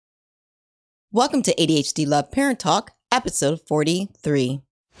Welcome to ADHD Love Parent Talk, episode 43.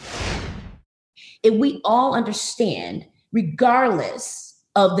 If we all understand, regardless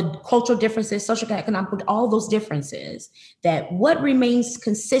of the cultural differences, social, economic, all those differences, that what remains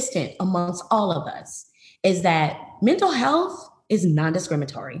consistent amongst all of us is that mental health is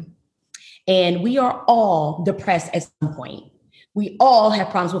non-discriminatory. And we are all depressed at some point. We all have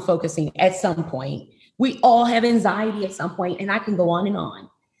problems with focusing at some point. We all have anxiety at some point, and I can go on and on.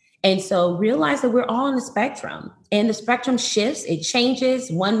 And so realize that we're all on the spectrum, and the spectrum shifts, it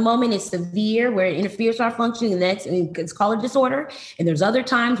changes. One moment it's severe where it interferes with our functioning, and it's called a disorder. And there's other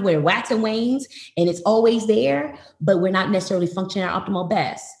times where it waxes and wanes and it's always there, but we're not necessarily functioning at our optimal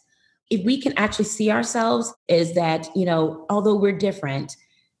best. If we can actually see ourselves as that, although we're different,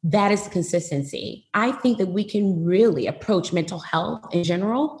 that is the consistency. I think that we can really approach mental health in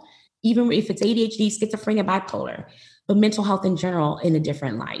general, even if it's ADHD, schizophrenia, bipolar, but mental health in general in a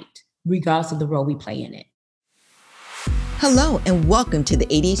different light, regardless of the role we play in it. Hello, and welcome to the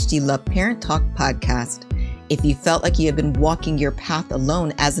ADHD Love Parent Talk podcast. If you felt like you have been walking your path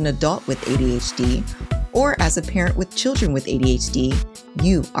alone as an adult with ADHD, or as a parent with children with ADHD,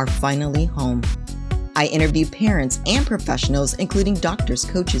 you are finally home. I interview parents and professionals, including doctors,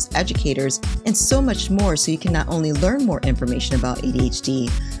 coaches, educators, and so much more, so you can not only learn more information about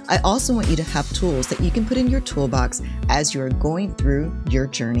ADHD, I also want you to have tools that you can put in your toolbox as you're going through your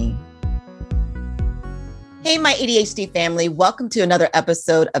journey. Hey, my ADHD family, welcome to another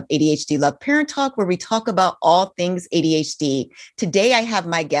episode of ADHD Love Parent Talk, where we talk about all things ADHD. Today, I have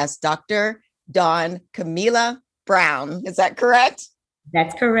my guest, Dr. Dawn Camila Brown. Is that correct?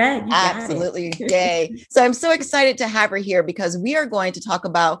 That's correct. Absolutely. Yay. So I'm so excited to have her here because we are going to talk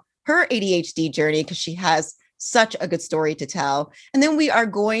about her ADHD journey because she has such a good story to tell. And then we are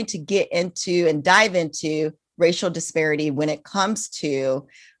going to get into and dive into racial disparity when it comes to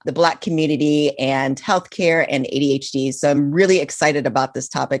the Black community and healthcare and ADHD. So I'm really excited about this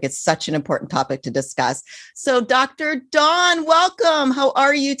topic. It's such an important topic to discuss. So Dr. Dawn, welcome. How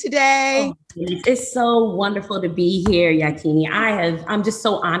are you today? Oh, it's so wonderful to be here, Yakini. I'm just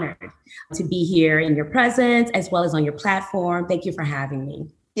so honored to be here in your presence as well as on your platform. Thank you for having me.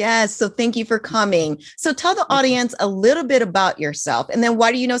 Yes. So thank you for coming. So tell the audience a little bit about yourself, and then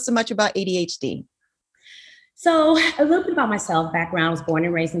why do you know so much about ADHD? So a little bit about myself, background, I was born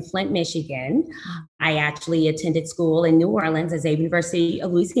and raised in Flint, Michigan. I actually attended school in New Orleans at Xavier University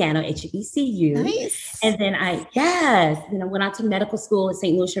of Louisiana, HBCU. Nice. And then I went on to medical school at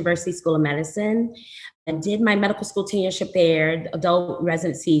St. Louis University School of Medicine and did my medical school tenureship there, adult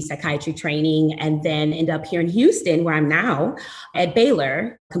residency psychiatry training, and then ended up here in Houston, where I'm now at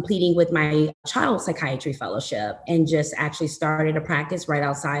Baylor, completing with my child psychiatry fellowship, and just actually started a practice right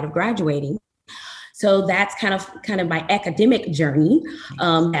outside of graduating. So that's kind of my academic journey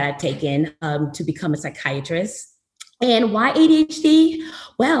that I've taken to become a psychiatrist. And why ADHD?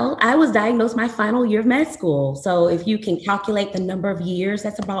 Well, I was diagnosed my final year of med school. So if you can calculate the number of years,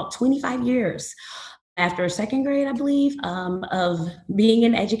 that's about 25 years after second grade, I believe, of being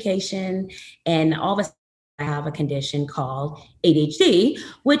in education. And all of a sudden, I have a condition called ADHD,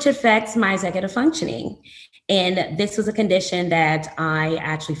 which affects my executive functioning. And this was a condition that I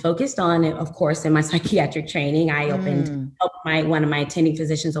actually focused on, of course, in my psychiatric training. I helped one of my attending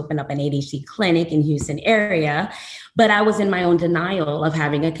physicians open up an ADHD clinic in Houston area, but I was in my own denial of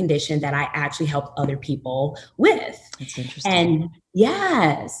having a condition that I actually helped other people with. That's interesting. And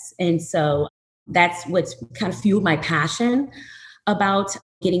yes. And so that's what's kind of fueled my passion about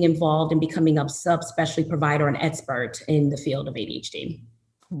getting involved and becoming a subspecialty provider and expert in the field of ADHD.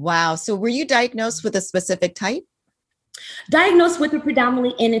 Wow. So were you diagnosed with a specific type? Diagnosed with a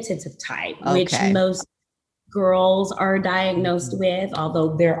predominantly inattentive type, which most girls are diagnosed with,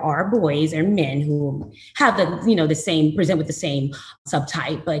 although there are boys and men who have present with the same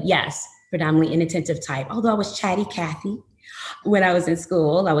subtype. But yes, predominantly inattentive type. Although I was chatty Cathy when I was in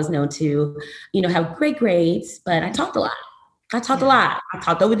school, I was known to, have great grades, but I talked a lot. I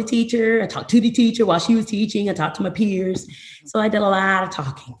talked over the teacher. I talked to the teacher while she was teaching. I talked to my peers. So I did a lot of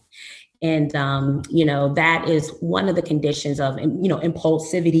talking. And, that is one of the conditions of,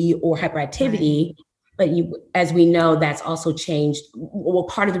 impulsivity or hyperactivity. Right. But as we know, that's also changed. Well,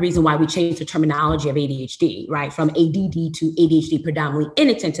 part of the reason why we changed the terminology of ADHD, right, from ADD to ADHD, predominantly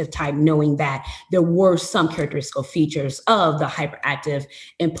inattentive type, knowing that there were some characteristical features of the hyperactive,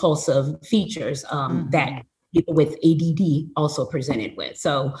 impulsive features that people with ADD also presented with.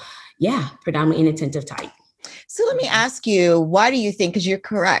 So predominantly inattentive type. So let me ask you, why do you think, because you're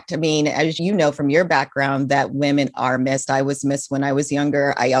correct. I mean, as you know, from your background, that women are missed. I was missed when I was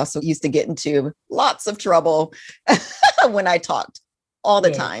younger. I also used to get into lots of trouble when I talked all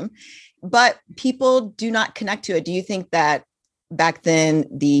the time. but people do not connect to it. Do you think that back then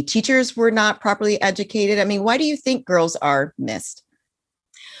the teachers were not properly educated? I mean, why do you think girls are missed?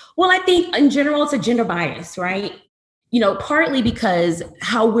 Well, I think in general, it's a gender bias, right? Partly because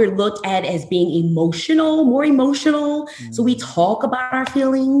how we're looked at as being emotional, more emotional. So we talk about our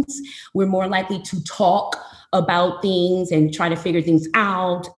feelings. We're more likely to talk about things and try to figure things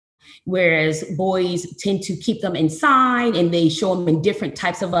out. Whereas boys tend to keep them inside and they show them in different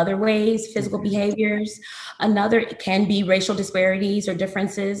types of other ways, physical behaviors. Another can be racial disparities or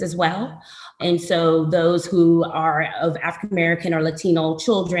differences as well. And so those who are of African-American or Latino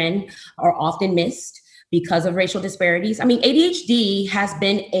children are often missed because of racial disparities. I mean, ADHD has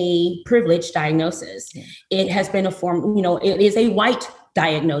been a privileged diagnosis. Yeah. It has been a form, it is a white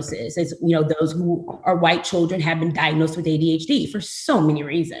diagnosis. It's, those who are white children have been diagnosed with ADHD for so many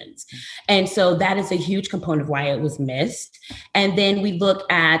reasons. And so that is a huge component of why it was missed. And then we look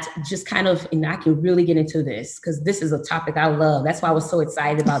at just kind of, and I can really get into this because this is a topic I love. That's why I was so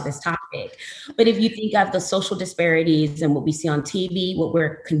excited about this topic. But if you think of the social disparities and what we see on TV, what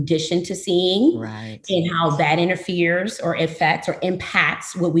we're conditioned to seeing, right, and how that interferes or affects or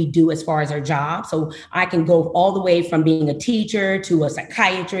impacts what we do as far as our job. So I can go all the way from being a teacher to a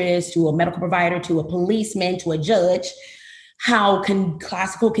psychiatrist, to a medical provider, to a policeman, to a judge, how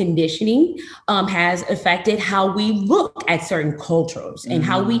classical conditioning has affected how we look at certain cultures and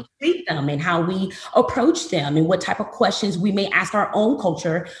how we treat them and how we approach them and what type of questions we may ask our own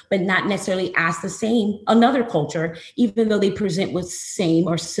culture, but not necessarily ask the same another culture, even though they present with same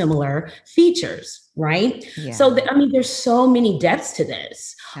or similar features. Right. Yeah. So, there's so many depths to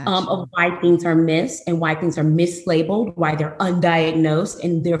this of why things are missed and why things are mislabeled, why they're undiagnosed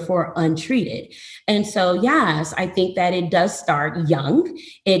and therefore untreated. And so, yes, I think that it does start young.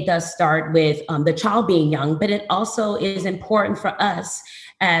 It does start with the child being young, but it also is important for us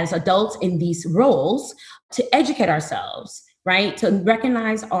as adults in these roles to educate ourselves, right? To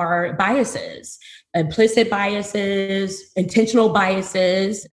recognize our biases, implicit biases, intentional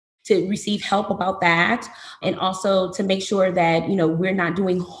biases, to receive help about that, and also to make sure that, we're not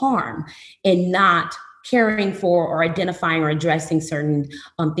doing harm and not caring for or identifying or addressing certain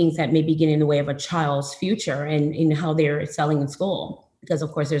things that may be getting in the way of a child's future and in how they're excelling in school. Because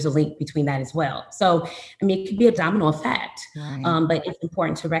of course there's a link between that as well. So, it could be a domino effect, right. But it's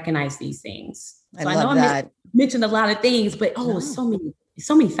important to recognize these things. So I know I mentioned a lot of things, but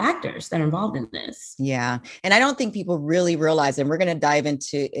so many factors that are involved in this. Yeah. And I don't think people really realize, and we're going to dive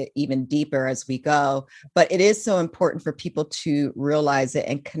into it even deeper as we go, but it is so important for people to realize it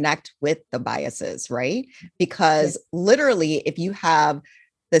and connect with the biases, right? Because literally, if you have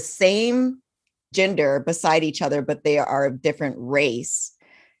the same gender beside each other, but they are of different race,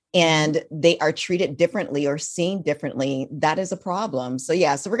 and they are treated differently or seen differently, that is a problem. So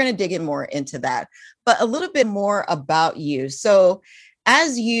we're going to dig in more into that, but a little bit more about you. So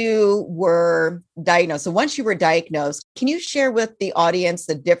as you were diagnosed, so once you were diagnosed, can you share with the audience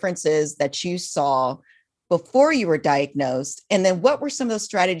the differences that you saw before you were diagnosed? And then what were some of those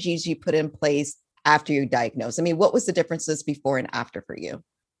strategies you put in place after you diagnosed? I mean, what was the differences before and after for you?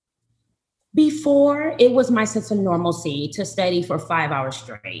 Before, it was my sense of normalcy to study for 5 hours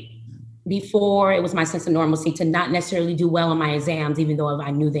straight. Before, it was my sense of normalcy to not necessarily do well on my exams, even though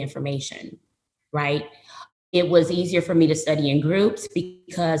I knew the information, right? It was easier for me to study in groups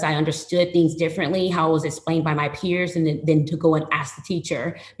because I understood things differently, how it was explained by my peers, and then to go and ask the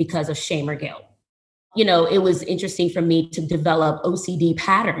teacher because of shame or guilt. It was interesting for me to develop OCD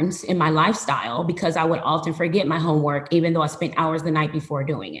patterns in my lifestyle because I would often forget my homework, even though I spent hours the night before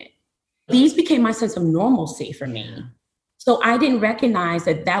doing it. These became my sense of normalcy for me. So I didn't recognize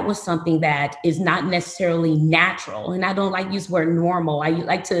that was something that is not necessarily natural. And I don't like to use the word normal. I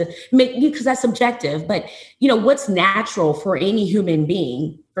like to make, because that's subjective, but what's natural for any human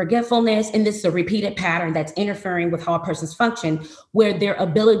being? Forgetfulness, and this is a repeated pattern that's interfering with how a person's function, where their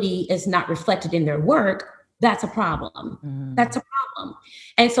ability is not reflected in their work, that's a problem. That's a problem.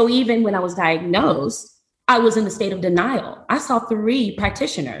 And so even when I was diagnosed, I was in a state of denial. I saw 3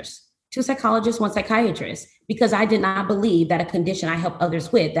 practitioners, 2 psychologists, 1 psychiatrist, because I did not believe that a condition I help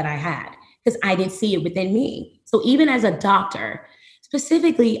others with that I had, because I didn't see it within me. So even as a doctor,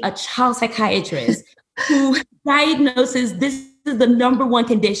 specifically a child psychiatrist who diagnoses this is the number 1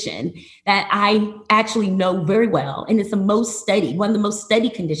 condition that I actually know very well, and it's one of the most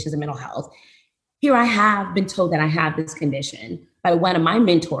studied conditions in mental health. Here I have been told that I have this condition by one of my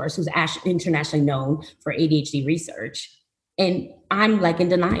mentors who's internationally known for ADHD research. And I'm in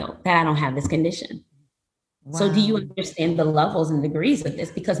denial that I don't have this condition. Wow. So do you understand the levels and degrees of this?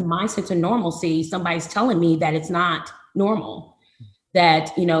 Because my sense of normalcy, somebody's telling me that it's not normal.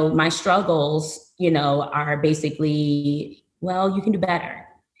 that, my struggles, are basically, well, you can do better.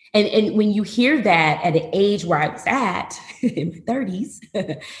 And when you hear that at an age where I was at in my 30s,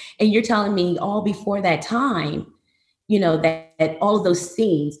 and you're telling me all before that time, that all of those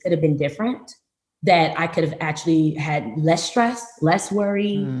things could have been different, that I could have actually had less stress, less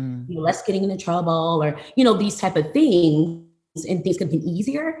worry, less getting into trouble, or, these type of things, and things could have been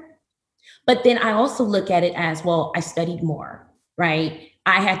easier. But then I also look at it as, well, I studied more, right?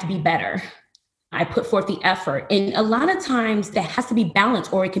 I had to be better. I put forth the effort. And a lot of times that has to be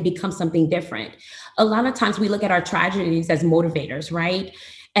balanced, or it can become something different. A lot of times we look at our tragedies as motivators, right?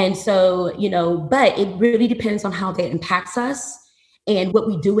 And so, but it really depends on how that impacts us and what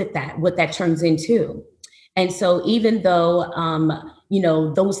we do with that, what that turns into. And so even though,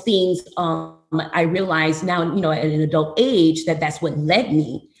 those things, I realize now, at an adult age, that's what led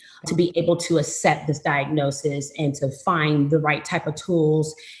me to be able to accept this diagnosis and to find the right type of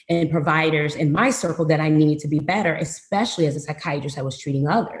tools and providers in my circle that I needed to be better, especially as a psychiatrist I was treating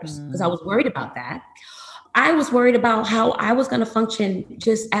others, because I was worried about that. I was worried about how I was going to function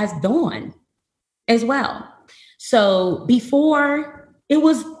just as Dawn as well. So before,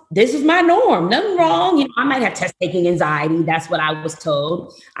 this is my norm, nothing wrong. I might have test taking anxiety. That's what I was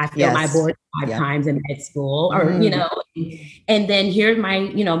told. I failed my board 5 times in med school, or, and then here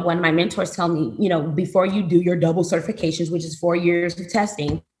one of my mentors tell me, before you do your double certifications, which is 4 years of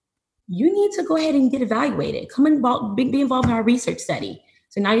testing, you need to go ahead and get evaluated. Come involved, be involved in our research study.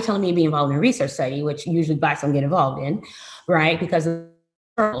 So now you're telling me to be involved in a research study, which usually Blacks don't get involved in, right? Because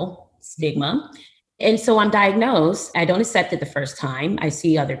of stigma. And so I'm diagnosed. I don't accept it the first time. I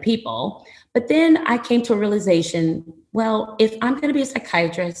see other people. But then I came to a realization, well, if I'm going to be a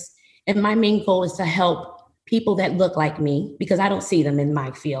psychiatrist and my main goal is to help people that look like me, because I don't see them in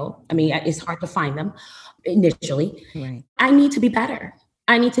my field. I mean, it's hard to find them initially. Right. I need to be better.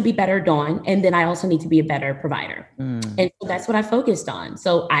 I need to be better, Dawn. And then I also need to be a better provider. And so that's what I focused on.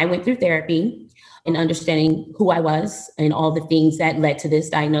 So I went through therapy and understanding who I was and all the things that led to this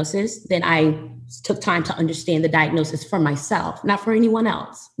diagnosis. Then I took time to understand the diagnosis for myself, not for anyone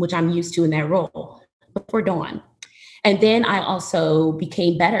else, which I'm used to in that role, but for Dawn. And then I also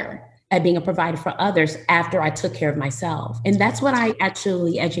became better at being a provider for others after I took care of myself. And that's what I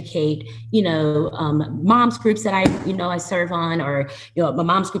actually educate, moms groups that I serve on, or, my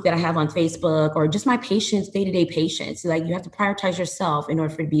mom's group that I have on Facebook, or just my patients, day-to-day patients. Like, you have to prioritize yourself in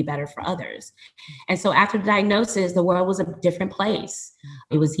order to be better for others. And so after the diagnosis, the world was a different place.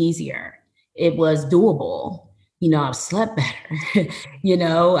 It was easier. It was doable. I slept better.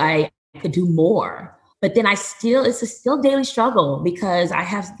 I could do more. But then it's a still daily struggle, because I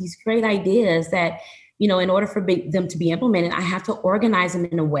have these great ideas that, in order for them to be implemented, I have to organize them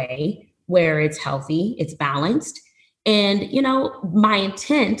in a way where it's healthy, it's balanced. And, my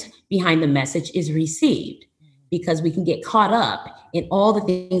intent behind the message is received, because we can get caught up in all the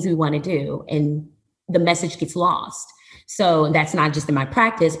things we want to do and the message gets lost. So that's not just in my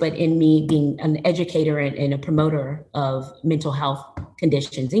practice, but in me being an educator and a promoter of mental health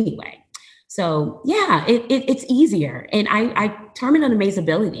conditions anyway. So yeah, it's easier. And I term it an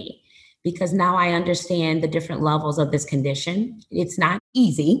amazability, because now I understand the different levels of this condition. It's not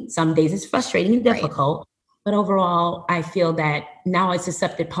easy. Some days it's frustrating and difficult, right. But overall, I feel that now it's a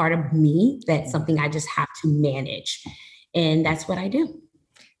separate part of me. That's something I just have to manage. And that's what I do.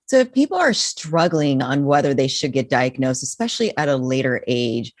 So if people are struggling on whether they should get diagnosed, especially at a later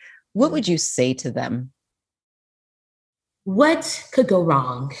age, what would you say to them? What could go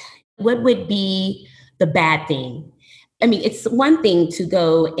wrong? What would be the bad thing? I mean, it's one thing to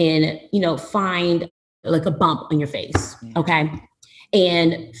go and, find like a bump on your face, okay?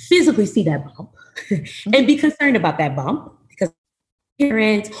 And physically see that bump and be concerned about that bump, because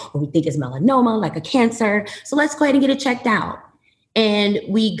appearance, or we think it's melanoma, like a cancer. So let's go ahead and get it checked out. And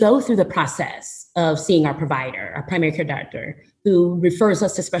we go through the process of seeing our provider, our primary care doctor, who refers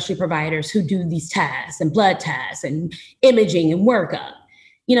us to specialty providers who do these tests and blood tests and imaging and workup.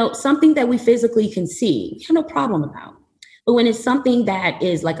 Something that we physically can see, we have no problem about. But when it's something that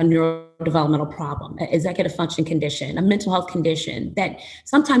is like a neurodevelopmental problem, an executive function condition, a mental health condition that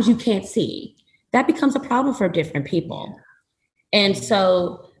sometimes you can't see, that becomes a problem for different people. And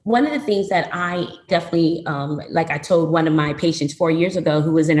so one of the things that I definitely, like I told one of my patients 4 years ago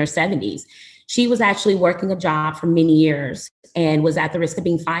who was in her 70s, she was actually working a job for many years and was at the risk of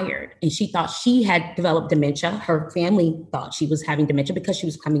being fired. And she thought she had developed dementia. Her family thought she was having dementia because she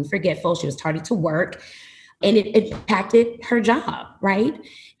was becoming forgetful. She was starting to work, and it impacted her job, right?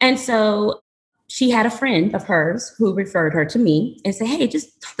 And so she had a friend of hers who referred her to me and said, hey,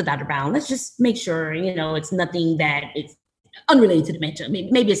 just talk to Dr. Brown. Let's just make sure, it's nothing that it's unrelated to dementia.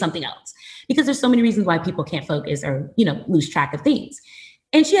 Maybe it's something else, because there's so many reasons why people can't focus or, lose track of things.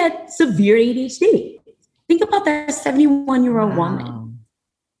 And she had severe ADHD. Think about that 71-year-old woman,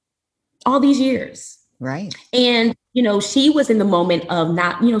 all these years. Right. And, she was in the moment of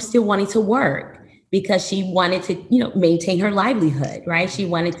not, still wanting to work because she wanted to, maintain her livelihood, right? She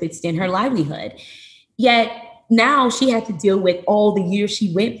wanted to extend her livelihood. Yet now she had to deal with all the years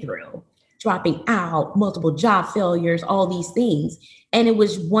she went through, dropping out, multiple job failures, all these things. And it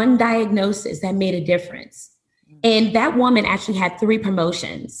was one diagnosis that made a difference. And that woman actually had 3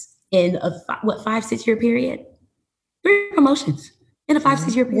 promotions in a 5-6 year period. 3 promotions in a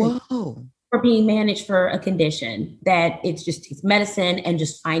 5-6 year period. Whoa. For being managed for a condition that it's medicine and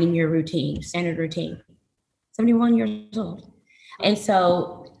just finding your routine, standard routine. 71 years old. And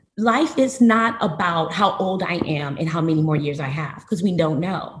so life is not about how old I am and how many more years I have, because we don't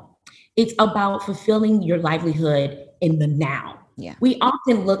know. It's about fulfilling your livelihood in the now. Yeah. We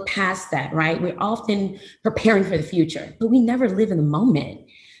often look past that, right? We're often preparing for the future, but we never live in the moment.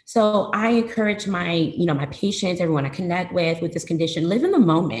 So I encourage my patients, everyone I connect with this condition, live in the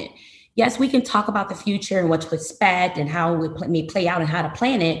moment. Yes, we can talk about the future and what to expect and how it may play out and how to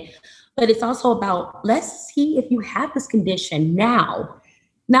plan it. But it's also about, let's see if you have this condition now,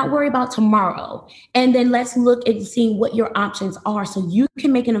 not worry about tomorrow. And then let's look at seeing what your options are so you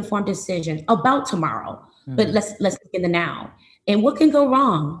can make an informed decision about tomorrow. But let's look in the now. And what can go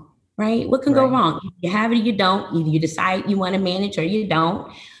wrong, right? What can go wrong? You have it or you don't. Either you decide you want to manage or you don't.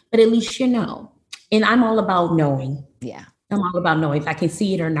 But at least you know. And I'm all about knowing. Yeah. I'm all about knowing if I can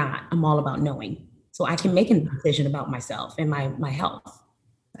see it or not. I'm all about knowing. So I can make a decision about myself and my health.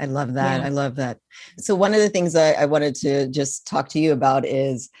 I love that. Yeah. I love that. So one of the things I wanted to just talk to you about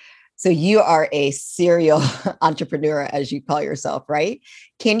is, so you are a serial entrepreneur, as you call yourself, right?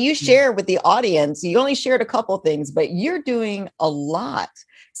 Can you share with the audience? You only shared a couple things, but you're doing a lot.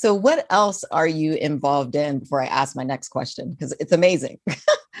 So what else are you involved in before I ask my next question? Because it's amazing.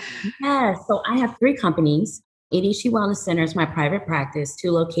 Yeah. So I have 3 companies. ADHD Wellness Center is my private practice,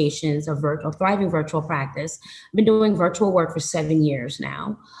 2 locations of thriving virtual practice. I've been doing virtual work for 7 years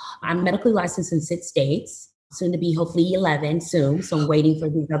now. I'm medically licensed in 6 states, soon to be hopefully 11 soon. So I'm waiting for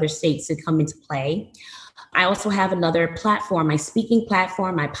these other states to come into play. I also have another platform, my speaking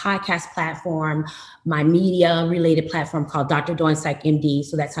platform, my podcast platform, my media related platform called Dr. Dawn Psych MD.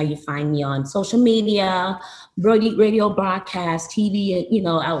 So that's how you find me on social media, radio broadcast, TV,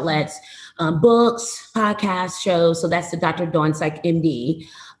 outlets, books, podcast shows. So that's the Dr. Dawn Psych MD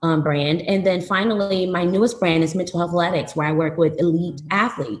brand. And then finally, my newest brand is Mental Athletics, where I work with elite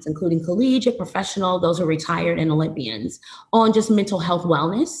athletes, including collegiate, professional, those who are retired and Olympians, on just mental health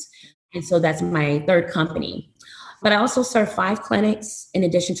wellness. And so that's my 3rd company. But I also serve 5 clinics in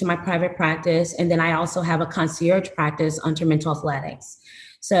addition to my private practice. And then I also have a concierge practice under Mental Athletics.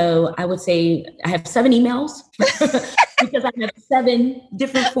 So I would say I have 7 emails because I have 7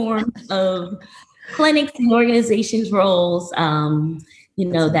 different forms of clinics and organizations roles,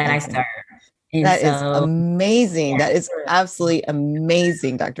 that I serve. And that is amazing. Yeah, that is absolutely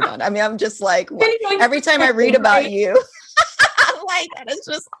amazing, Dr. Dawn. I mean, I'm just like, every time I read about you, I'm like, that is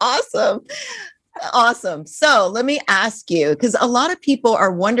just awesome. Awesome. So let me ask you, because a lot of people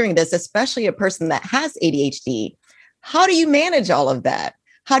are wondering this, especially a person that has ADHD. How do you manage all of that?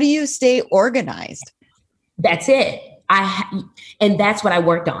 How do you stay organized? That's it. And that's what I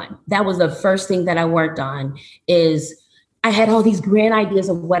worked on. That was the first thing that I worked on. Is I had all these grand ideas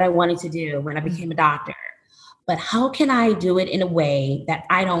of what I wanted to do when I became a doctor. But how can I do it in a way that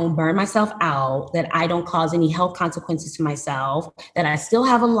I don't burn myself out, that I don't cause any health consequences to myself, that I still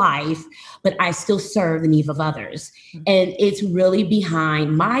have a life, but I still serve the needs of others? And it's really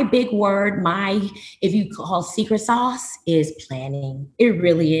behind my big word, if you call secret sauce, is planning. It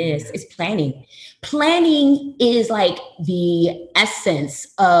really is. It's planning. Planning is like the essence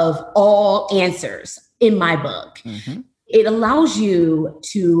of all answers in my book. Mm-hmm. It allows you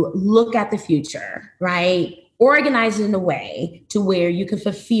to look at the future, right? Organize it in a way to where you can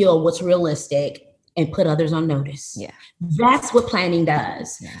fulfill what's realistic and put others on notice. Yeah. That's what planning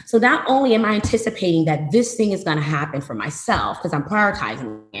does. Yeah. So not only am I anticipating that this thing is going to happen for myself because I'm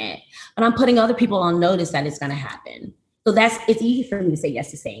prioritizing it, but I'm putting other people on notice that it's going to happen. So it's easy for me to say yes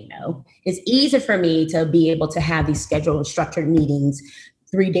to saying no. It's easy for me to be able to have these scheduled and structured meetings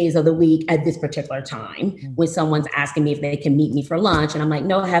 3 days of the week at this particular time when someone's asking me if they can meet me for lunch. And I'm like,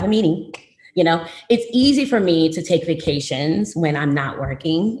 no, I have a meeting. It's easy for me to take vacations when I'm not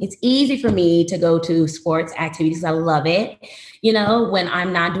working. It's easy for me to go to sports activities. I love it, when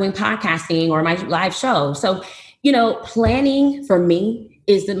I'm not doing podcasting or my live show. So, planning for me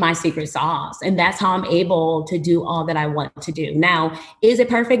is my secret sauce. And that's how I'm able to do all that I want to do. Now, is it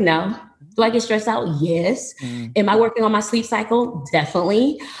perfect? No. Do I get stressed out? Yes. Am I working on my sleep cycle?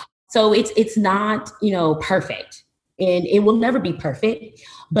 Definitely. So it's not, perfect, and it will never be perfect.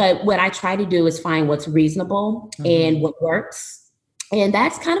 But what I try to do is find what's reasonable and what works. And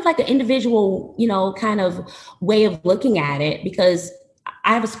that's kind of like an individual, kind of way of looking at it, because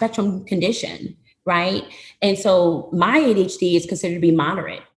I have a spectrum condition, right? And so my ADHD is considered to be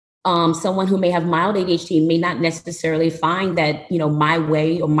moderate. Someone who may have mild ADHD may not necessarily find that, my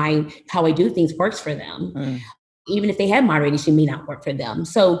way or how I do things works for them. Even if they have moderate ADHD, may not work for them.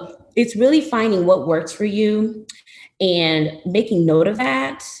 So it's really finding what works for you and making note of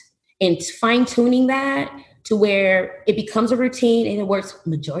that and fine tuning that to where it becomes a routine and it works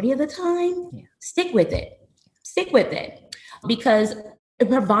majority of the time. Yeah. Stick with it because it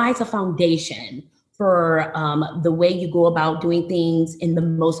provides a foundation for the way you go about doing things in the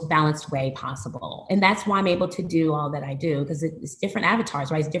most balanced way possible. And that's why I'm able to do all that I do, because it's different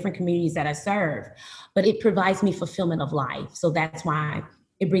avatars, right? It's different communities that I serve, but it provides me fulfillment of life. So that's why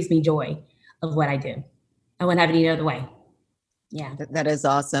it brings me joy of what I do. I wouldn't have it any other way. Yeah. That is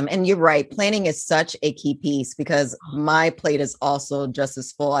awesome. And you're right. Planning is such a key piece because my plate is also just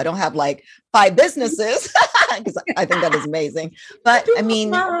as full. I don't have like 5 businesses because I think that is amazing. But I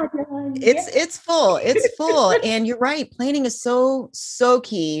mean, it's full. It's full. And you're right. Planning is so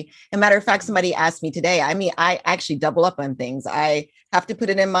key. As a matter of fact, somebody asked me today, I actually double up on things. I have to put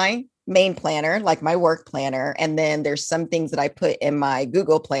it in my main planner, like my work planner. And then there's some things that I put in my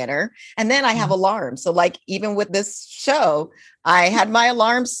Google planner. And then I have alarms. So like even with this show, I had my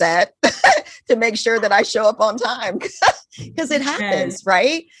alarm set to make sure that I show up on time because it happens,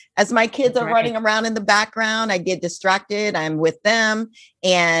 right? As my kids are running around in the background, I get distracted. I'm with them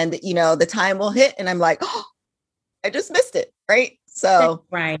and, the time will hit and I'm like, oh, I just missed it. Right. So,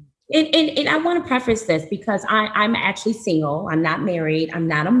 right. And I want to preface this because I'm actually single. I'm not married. I'm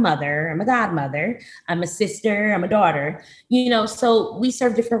not a mother. I'm a godmother. I'm a sister. I'm a daughter. So we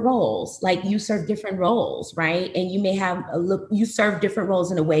serve different roles. Like you serve different roles, right? And you may have you serve different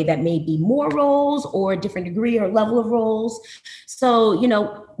roles in a way that may be more roles or a different degree or level of roles. So,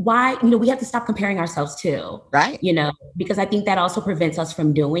 why, we have to stop comparing ourselves too. Right. Because I think that also prevents us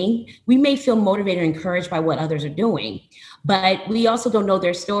from doing. We may feel motivated or encouraged by what others are doing, but we also don't know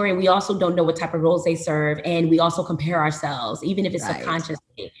their story. And we also don't know what type of roles they serve. And we also compare ourselves, even if it's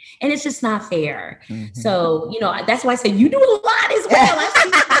subconsciously. And it's just not fair. Mm-hmm. So, that's why I say you do a lot as well.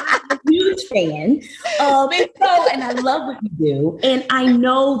 I'm a huge fan. And I love what you do. And I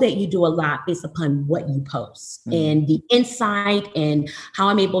know that you do a lot based upon what you post and the insight and how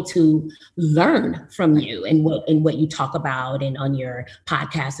I'm able to learn from you and what you talk about and on your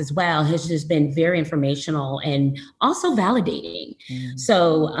podcast as well has just been very informational and also validating.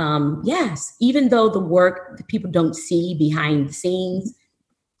 So yes, even though the work that people don't see behind the scenes,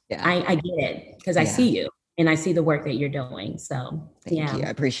 I get it because I see you and I see the work that you're doing. So Thank you. I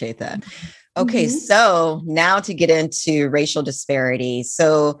appreciate that. Okay. So now to get into racial disparity.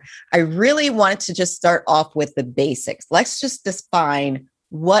 So I really wanted to just start off with the basics. Let's just define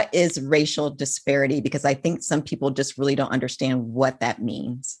what is racial disparity, because I think some people just really don't understand what that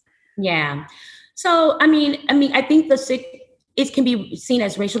means. Yeah. So, I think it can be seen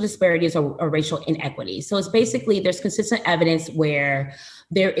as racial disparities or racial inequity. So it's basically, there's consistent evidence where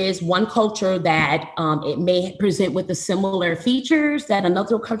there is one culture that it may present with the similar features that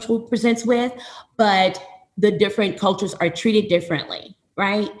another culture presents with, but the different cultures are treated differently,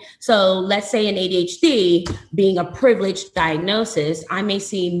 right? So let's say in ADHD, being a privileged diagnosis, I may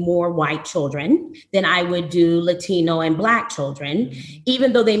see more white children than I would do Latino and Black children,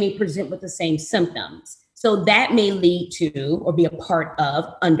 even though they may present with the same symptoms. So that may lead to or be a part of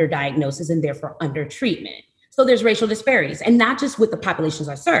underdiagnosis and therefore undertreatment. So there's racial disparities, and not just with the populations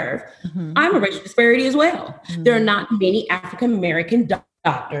I serve. I'm a racial disparity as well. There are not many African-American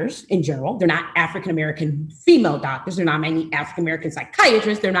doctors in general. They're not African-American female doctors. There are not many African-American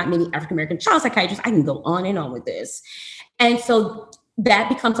psychiatrists. There are not many African-American child psychiatrists. I can go on and on with this. And so that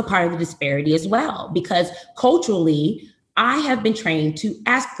becomes a part of the disparity as well, because culturally, I have been trained to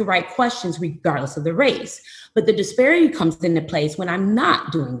ask the right questions regardless of the race. But the disparity comes into place when I'm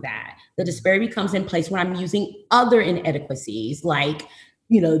not doing that. The disparity comes in place when I'm using other inadequacies like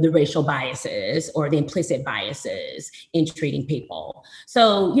the racial biases or the implicit biases in treating people.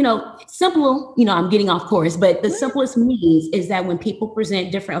 So, simple, I'm getting off course, but the simplest means is that when people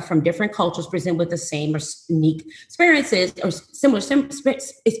present from different cultures, present with the same or unique experiences or similar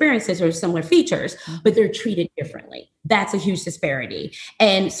experiences or similar features, but they're treated differently. That's a huge disparity.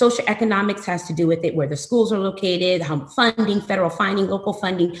 And socioeconomics has to do with it, where the schools are located, how funding, federal funding, local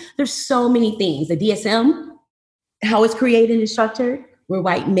funding. There's so many things. The DSM, how it's created and structured, where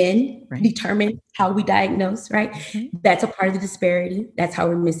white men determine how we diagnose, right? Mm-hmm. That's a part of the disparity. That's how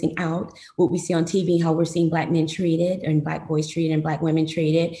we're missing out. What we see on TV, how we're seeing Black men treated and Black boys treated and Black women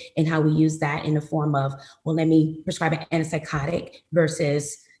treated, and how we use that in the form of, well, let me prescribe an antipsychotic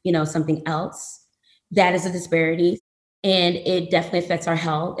versus, something else. That is a disparity. And it definitely affects our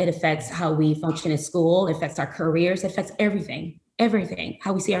health. It affects how we function in school. It affects our careers. It affects everything,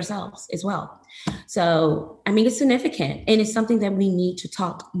 how we see ourselves as well. So, it's significant. And it's something that we need to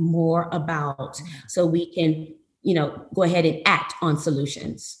talk more about so we can, go ahead and act on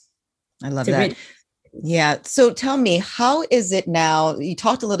solutions. I love that. Yeah. So tell me, how is it now? You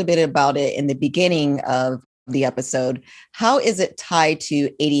talked a little bit about it in the beginning of the episode. How is it tied to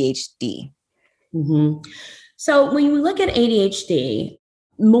ADHD? Mm-hmm. So when we look at ADHD,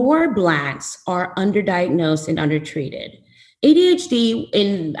 more Blacks are underdiagnosed and undertreated. ADHD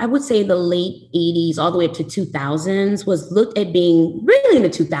in, I would say, the late 80s, all the way up to 2000s, was looked at being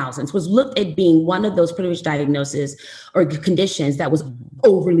one of those privileged diagnoses or conditions that was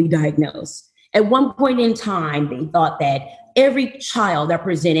overly diagnosed. At one point in time, they thought that every child that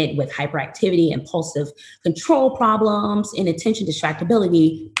presented with hyperactivity, impulsive control problems, and attention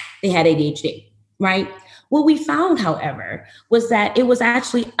distractibility, they had ADHD, right? What we found, however, was that it was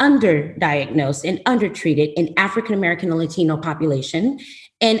actually underdiagnosed and undertreated in African-American and Latino population.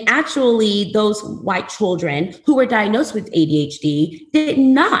 And actually, those white children who were diagnosed with ADHD did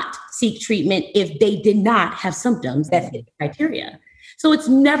not seek treatment if they did not have symptoms that fit the criteria. So it's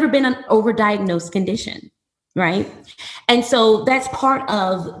never been an overdiagnosed condition, right? And so that's part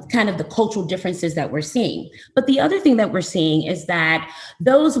of kind of the cultural differences that we're seeing. But the other thing that we're seeing is that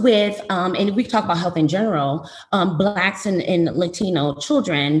those with, and we talk about health in general, Blacks and Latino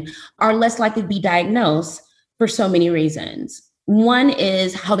children are less likely to be diagnosed for so many reasons. One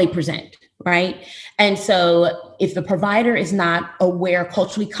is how they present, right? And so if the provider is not aware,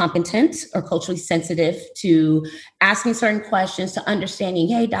 culturally competent or culturally sensitive to asking certain questions, to understanding,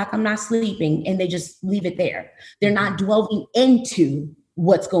 hey, doc, I'm not sleeping, and they just leave it there. They're not delving into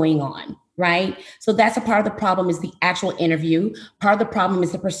what's going on, right? So that's a part of the problem, is the actual interview. Part of the problem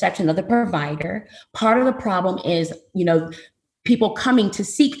is the perception of the provider. Part of the problem is, people coming to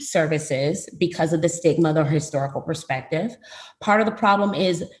seek services because of the stigma, the historical perspective. Part of the problem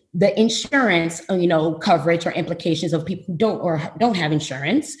is the insurance, coverage or implications of people who don't have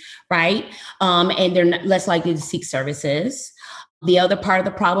insurance, right? And they're less likely to seek services. The other part of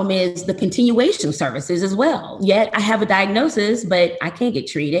the problem is the continuation of services as well. Yet I have a diagnosis, but I can't get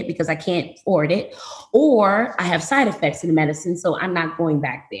treated because I can't afford it, or I have side effects in the medicine, so I'm not going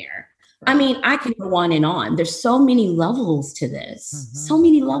back there. I can go on and on. There's so many levels to this,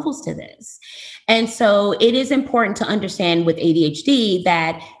 And so it is important to understand with ADHD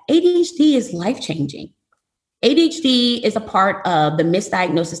that ADHD is life-changing. ADHD is a part of the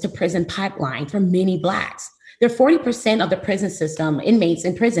misdiagnosis to prison pipeline for many Blacks. There are 40% of the prison system, inmates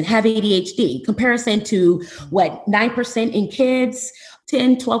in prison, have ADHD, comparison to 9% in kids,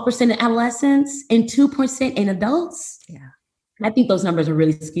 10, 12% in adolescents, and 2% in adults. Yeah. I think those numbers are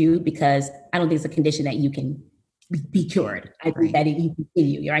really skewed because I don't think it's a condition that you can be cured. I think that you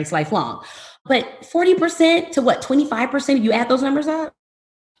continue, right? It's lifelong. But 40% to 25%, if you add those numbers up,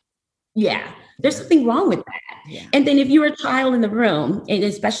 there's something wrong with that. Yeah. And then if you're a child in the room, and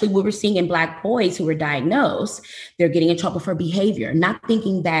especially what we're seeing in Black boys who are diagnosed, they're getting in trouble for behavior, not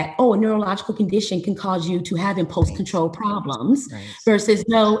thinking that, a neurological condition can cause you to have impulse control problems versus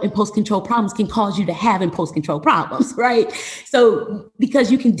no, impulse control problems can cause you to have impulse control problems, right? So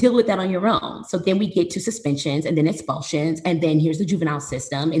because you can deal with that on your own. So then we get to suspensions and then expulsions, and then here's the juvenile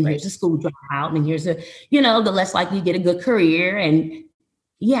system, and here's the school dropout, and here's the less likely you get a good career. And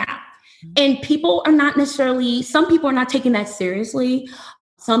and people are not necessarily, some people are not taking that seriously.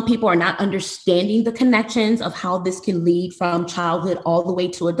 Some people are not understanding the connections of how this can lead from childhood all the way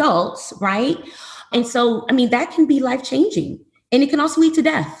to adults, right? And so, that can be life-changing. And it can also lead to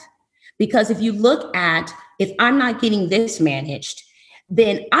death. Because if you look at, if I'm not getting this managed,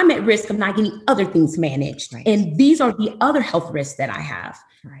 then I'm at risk of not getting other things managed. Right. And these are the other health risks that I have.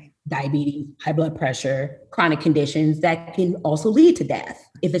 Right. Diabetes, high blood pressure, chronic conditions that can also lead to death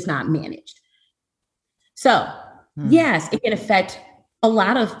if it's not managed. So yes, it can affect a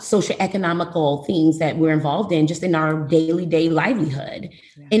lot of socioeconomical things that we're involved in just in our daily livelihood.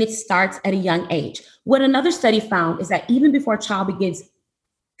 Yeah. And it starts at a young age. What another study found is that even before a child begins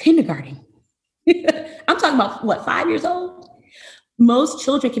kindergarten, I'm talking about what, 5 years old? Most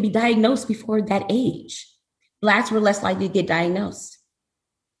children can be diagnosed before that age. Blacks were less likely to get diagnosed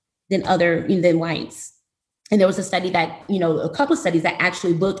than whites. And there was a study that, a couple of studies that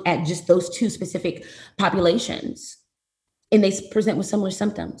actually looked at just those two specific populations. And they present with similar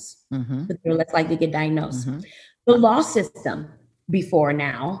symptoms, but they're less likely to get diagnosed. The law system before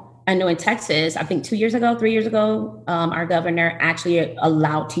now, I know in Texas, I think 3 years ago, our governor actually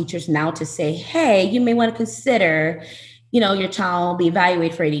allowed teachers now to say, hey, you may want to consider, your child be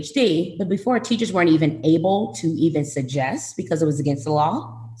evaluated for ADHD. But before, teachers weren't even able to even suggest because it was against the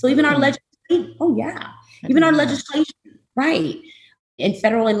law. So even our legislation, our legislation, right, and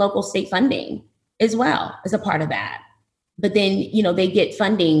federal and local state funding as well is a part of that. But then, they get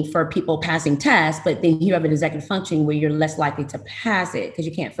funding for people passing tests, but then you have an executive function where you're less likely to pass it because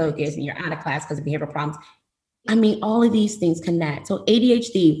you can't focus and you're out of class because of behavioral problems. I mean, all of these things connect. So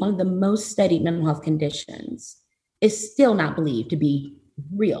ADHD, one of the most studied mental health conditions, is still not believed to be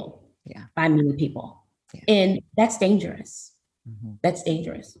real by many people. Yeah. And that's dangerous. That's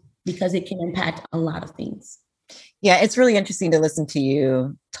dangerous because it can impact a lot of things. Yeah, it's really interesting to listen to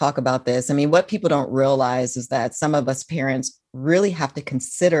you talk about this. I mean, what people don't realize is that some of us parents really have to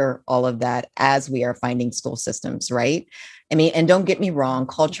consider all of that as we are finding school systems, right? I mean, and don't get me wrong,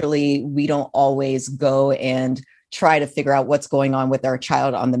 culturally, we don't always go and try to figure out what's going on with our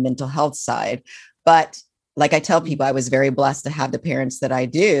child on the mental health side. But like I tell people, I was very blessed to have the parents that I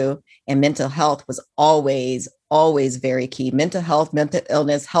do, and mental health was always very key. Mental health, mental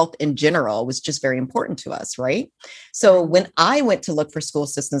illness, health in general was just very important to us, right? So when I went to look for school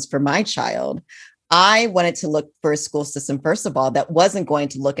systems for my child, I wanted to look for a school system, first of all, that wasn't going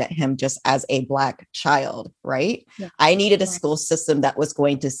to look at him just as a Black child, right? Yeah. I needed a school system that was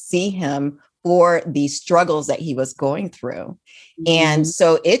going to see him for the struggles that he was going through. And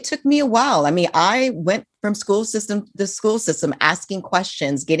so it took me a while. I mean, I went from school system to school system, asking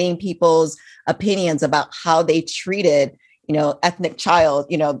questions, getting people's opinions about how they treated, ethnic child,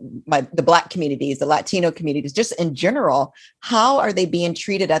 the Black communities, the Latino communities, just in general, how are they being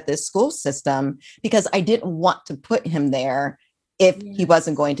treated at this school system? Because I didn't want to put him there if he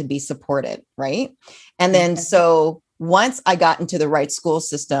wasn't going to be supported, right? And then so once I got into the right school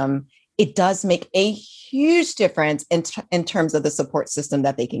system, it does make a huge difference in terms of the support system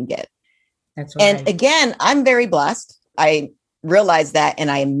that they can get. That's right. And again, I'm very blessed. I realize that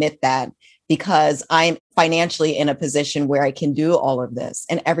and I admit that because I'm financially in a position where I can do all of this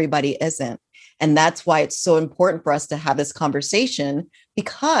and everybody isn't. And that's why it's so important for us to have this conversation,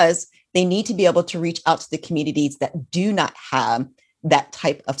 because they need to be able to reach out to the communities that do not have that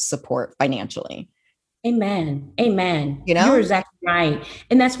type of support financially. Amen. You're exactly right.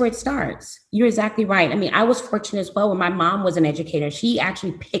 And that's where it starts. You're exactly right. I mean, I was fortunate as well when my mom was an educator. She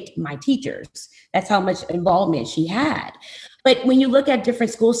actually picked my teachers. That's how much involvement she had. But when you look at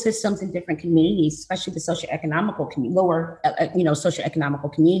different school systems in different communities, especially the socioeconomical lower,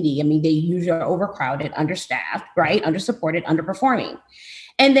 socioeconomical community, I mean, they usually are overcrowded, understaffed, right? Undersupported, underperforming.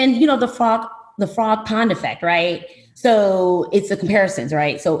 And then, the frog pond effect, right? So it's the comparisons,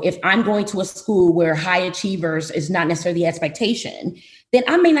 right? So if I'm going to a school where high achievers is not necessarily the expectation, then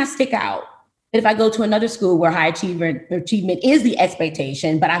I may not stick out. But if I go to another school where high achievement is the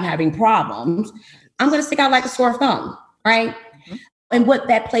expectation, but I'm having problems, I'm going to stick out like a sore thumb, right? And what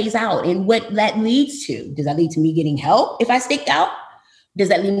that plays out and what that leads to. Does that lead to me getting help if I stick out? Does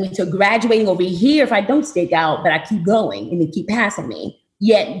that lead me to graduating over here if I don't stick out, but I keep going and they keep passing me?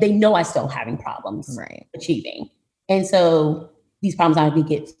 Yet they know I still having problems achieving. And so these problems aren't going to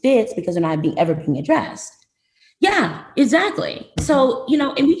get fixed because they're not ever being addressed. Yeah, exactly. So,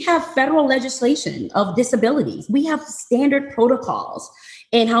 and we have federal legislation of disabilities. We have standard protocols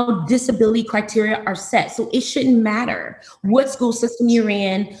and how disability criteria are set. So it shouldn't matter what school system you're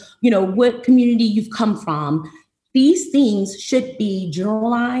in, what community you've come from. These things should be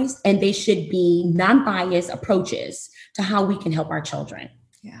generalized and they should be non-biased approaches to how we can help our children.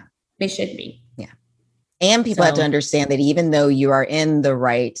 Yeah, they should be. Yeah. And people have to understand that even though you are in the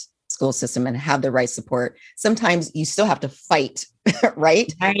right school system and have the right support, sometimes you still have to fight,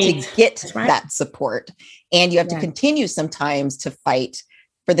 right? To get that support. And you have to continue sometimes to fight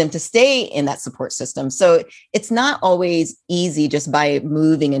for them to stay in that support system. So it's not always easy just by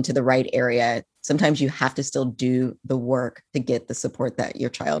moving into the right area. Sometimes you have to still do the work to get the support that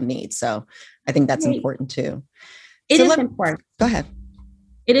your child needs. So I think that's important too. It is important. Go ahead.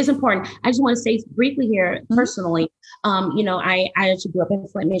 It is important. I just want to say briefly here, personally, I actually grew up in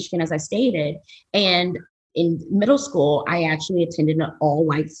Flint, Michigan, as I stated, and in middle school, I actually attended an all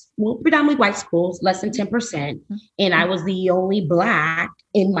white, well, predominantly white schools, less than 10%. And I was the only Black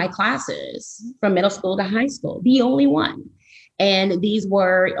in my classes from middle school to high school, the only one. And these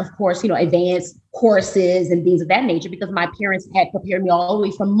were, of course, advanced courses and things of that nature, because my parents had prepared me all the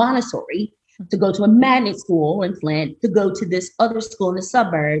way from Montessori to go to a magnet school in Flint, to go to this other school in the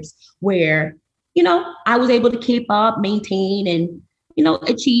suburbs where, I was able to keep up, maintain, and,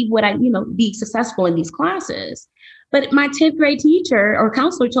 achieve what be successful in these classes. But my 10th grade teacher or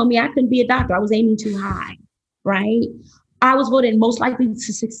counselor told me I couldn't be a doctor. I was aiming too high, right? I was voted most likely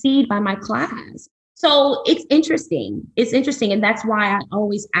to succeed by my class. So it's interesting. It's interesting. And that's why I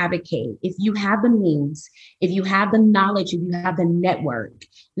always advocate, if you have the means, if you have the knowledge, if you have the network,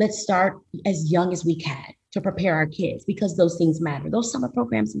 let's start as young as we can to prepare our kids, because those things matter. Those summer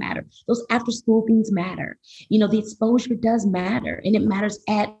programs matter. Those after school things matter. The exposure does matter, and it matters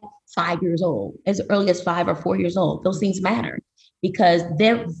at 5 years old, as early as 5 or 4 years old. Those things matter because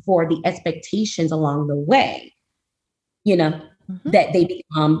therefore the expectations along the way, that they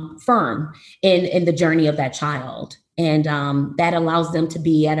become firm in the journey of that child. And that allows them to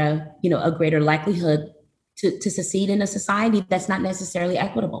be at a greater likelihood to succeed in a society that's not necessarily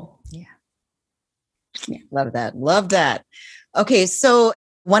equitable. Yeah. Love that. Love that. Okay. So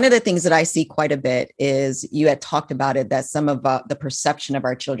one of the things that I see quite a bit is, you had talked about it, that some of the perception of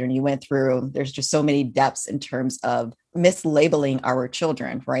our children you went through, there's just so many depths in terms of mislabeling our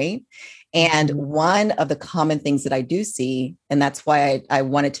children, right? And one of the common things that I do see, and that's why I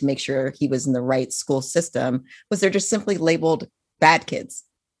wanted to make sure he was in the right school system, was they're just simply labeled bad kids.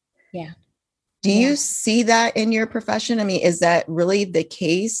 Yeah. Do you see that in your profession? I mean, is that really the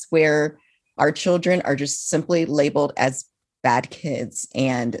case where our children are just simply labeled as bad kids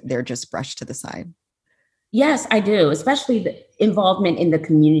and they're just brushed to the side? Yes, I do, especially the involvement in the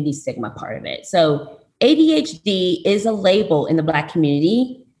community stigma part of it. So ADHD is a label in the Black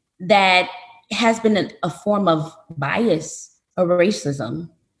community that has been a form of bias or racism,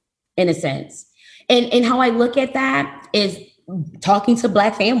 in a sense. And how I look at that is talking to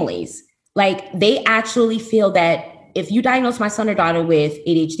Black families. Like, they actually feel that if you diagnose my son or daughter with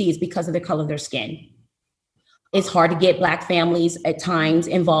ADHD, it's because of the color of their skin. It's hard to get Black families at times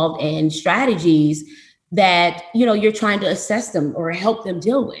involved in strategies that, you're trying to assess them or help them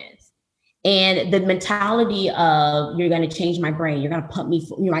deal with. And the mentality of, you're going to change my brain, you're going to pump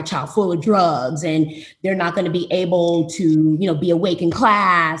my child full of drugs, and they're not going to be able to, be awake in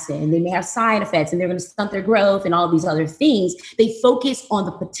class, and they may have side effects, and they're going to stunt their growth and all these other things. They focus on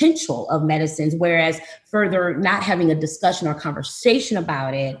the potential of medicines, whereas further not having a discussion or conversation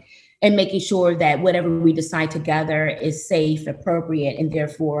about it, and making sure that whatever we decide together is safe, appropriate, and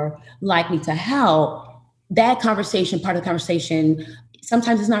therefore likely to help. That conversation, part of the conversation,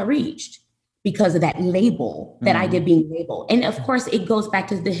 sometimes is not reached because of that label, that idea being labeled. And of course, it goes back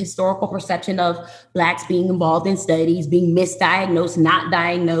to the historical perception of Blacks being involved in studies, being misdiagnosed, not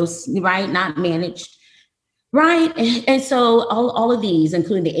diagnosed, right? Not managed, right? And so all of these,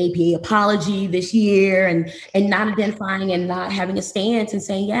 including the APA apology this year, and not identifying and not having a stance and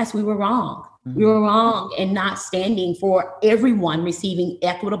saying, yes, we were wrong. We were wrong, and not standing for everyone receiving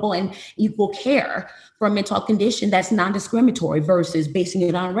equitable and equal care for a mental condition that's non-discriminatory versus basing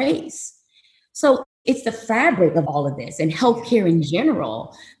it on race. So it's the fabric of all of this, and healthcare in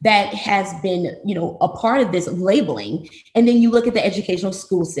general, that has been, a part of this labeling. And then you look at the educational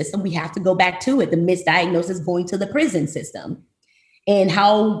school system, we have to go back to it, the misdiagnosis going to the prison system, and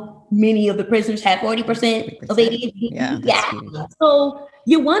how many of the prisoners have 40% of ADHD. Yeah. So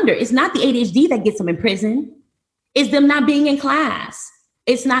you wonder, it's not the ADHD that gets them in prison. It's them not being in class.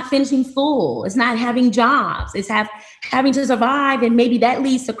 It's not finishing school. It's not having jobs. It's having to survive. And maybe that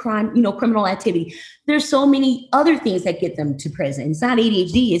leads to crime, criminal activity. There's so many other things that get them to prison. It's not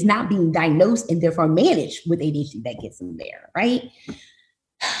ADHD. It's not being diagnosed and therefore managed with ADHD that gets them there, right?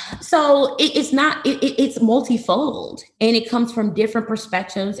 So it's multifold, and it comes from different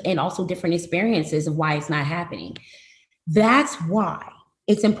perspectives and also different experiences of why it's not happening. That's why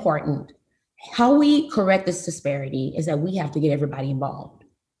it's important. How we correct this disparity is that we have to get everybody involved.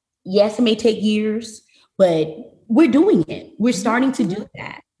 Yes, it may take years, but we're doing it. We're starting to do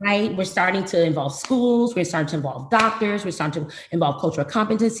that, right? We're starting to involve schools. We're starting to involve doctors. We're starting to involve cultural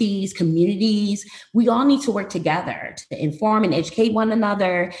competencies, communities. We all need to work together to inform and educate one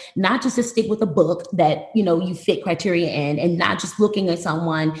another, not just to stick with a book that, you fit criteria in, and not just looking at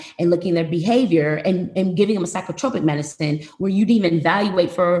someone and looking at their behavior and giving them a psychotropic medicine where you didn't even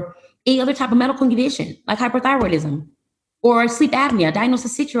evaluate for any other type of medical condition like hyperthyroidism. or sleep apnea, diagnose a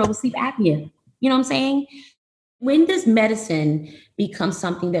 6-year-old with sleep apnea. You know what I'm saying? When does medicine become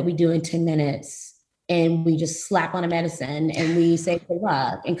something that we do in 10 minutes and we just slap on a medicine and we say good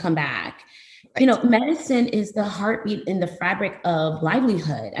luck and come back? Right. You know, medicine is the heartbeat in the fabric of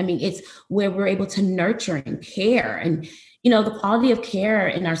livelihood. I mean, it's where we're able to nurture and care. And, you know, the quality of care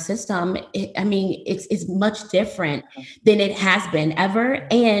in our system, it's much different than it has been ever.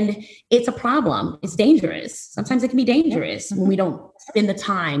 And it's a problem. It's dangerous. Sometimes it can be dangerous when we don't spend the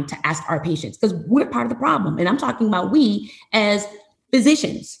time to ask our patients, because we're part of the problem. And I'm talking about we as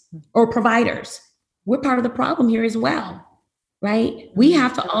physicians or providers. We're part of the problem here as well. Right? We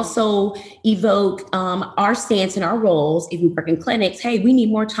have to also evoke our stance and our roles. If we work in clinics, hey, we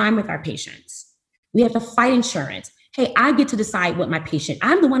need more time with our patients. We have to fight insurance. Hey, I get to decide what my patient,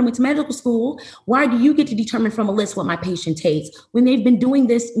 I'm the one who went to medical school. Why do you get to determine from a list what my patient takes when they've been doing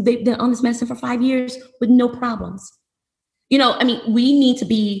this, they've been on this medicine for 5 years with no problems? You know, I mean, we need to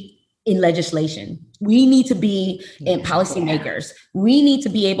be in legislation. We need to be in policymakers. We need to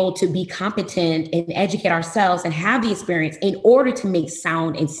be able to be competent and educate ourselves and have the experience in order to make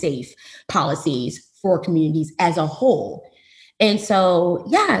sound and safe policies for communities as a whole. And so,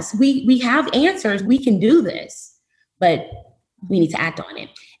 yes, we have answers. We can do this, but we need to act on it.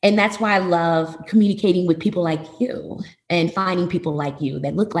 And that's why I love communicating with people like you and finding people like you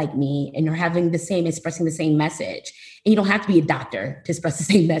that look like me and are expressing the same message. And you don't have to be a doctor to express the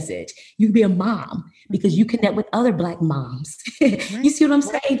same message. You can be a mom because you connect with other Black moms. Right. You see what I'm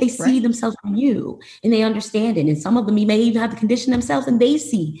saying? They see themselves in you and they understand it. And some of them may even have the condition themselves and they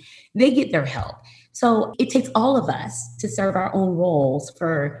get their help. So it takes all of us to serve our own roles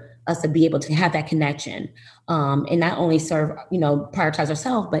for us to be able to have that connection and not only prioritize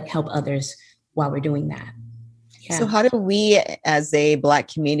ourselves, but help others while we're doing that. Yeah. So how do we as a Black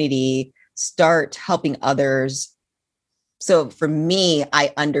community start helping others? So for me,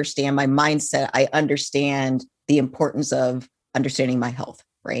 I understand my mindset. I understand the importance of understanding my health,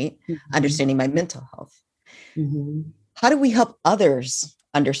 right? Mm-hmm. Understanding my mental health. Mm-hmm. How do we help others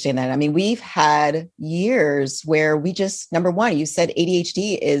understand that? I mean, we've had years where we just, number one, you said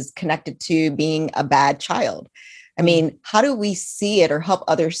ADHD is connected to being a bad child. I mean, how do we see it or help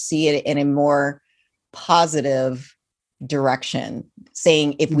others see it in a more positive direction?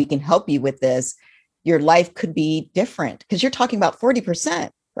 Saying, if we can help you with this, your life could be different, because you're talking about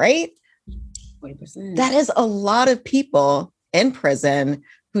 40%, right? 40%. That is a lot of people in prison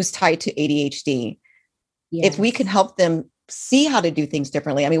who's tied to ADHD. Yes. If we can help them see how to do things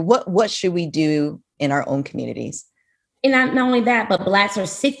differently, I mean, what should we do in our own communities? And not only that, but Blacks are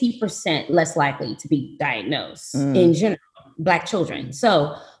 60% less likely to be diagnosed in general, Black children.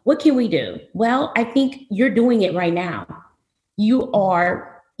 So what can we do? Well, I think you're doing it right now. You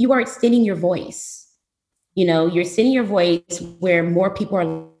are extending your voice. You know, you're extending your voice where more people are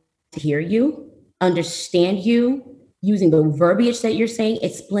to hear you, understand you, using the verbiage that you're saying,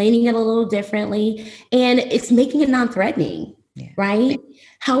 explaining it a little differently, and it's making it non-threatening, right?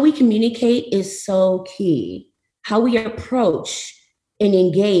 How we communicate is so key. How we approach and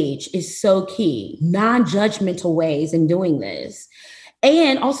engage is so key. Non-judgmental ways in doing this.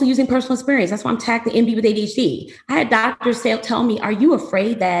 And also using personal experience. That's why I'm tagged the MD with ADHD. I had doctors tell me, are you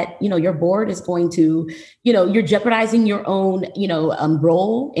afraid that, your board is going to, you're jeopardizing your own,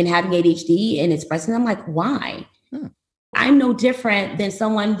 role in having ADHD and expressing? I'm like, why? I'm no different than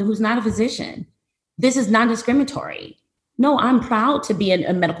someone who's not a physician. This is non-discriminatory. No, I'm proud to be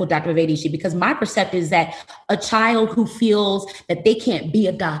a medical doctor of ADHD, because my perception is that a child who feels that they can't be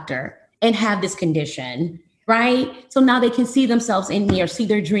a doctor and have this condition, right? So now they can see themselves in me or see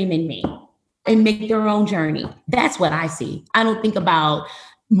their dream in me and make their own journey. That's what I see. I don't think about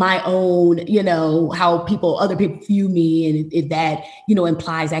my own, how other people view me, and if that,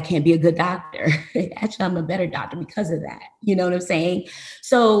 implies I can't be a good doctor. Actually, I'm a better doctor because of that. You know what I'm saying?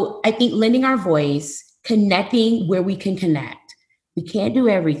 So I think lending our voice, connecting where we can connect. We can't do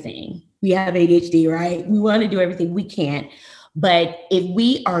everything. We have ADHD, right? We want to do everything. We can't. But if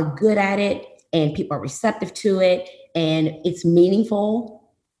we are good at it and people are receptive to it and it's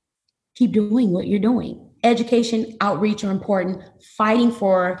meaningful, keep doing what you're doing. Education, outreach are important. Fighting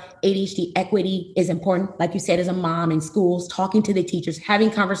for ADHD equity is important. Like you said, as a mom in schools, talking to the teachers, having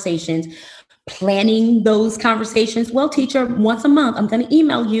conversations, planning those conversations. Well, teacher, once a month, I'm going to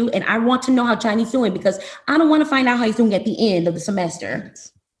email you and I want to know how Johnny's doing, because I don't want to find out how he's doing at the end of the semester.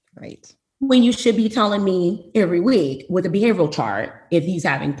 Right. When you should be telling me every week with a behavioral chart if he's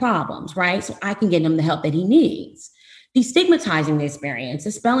having problems, right? So I can get him the help that he needs. Destigmatizing the experience,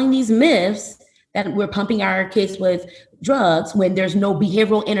 dispelling these myths that we're pumping our kids with drugs when there's no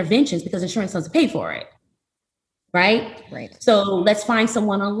behavioral interventions because insurance doesn't pay for it. right? Right. So let's find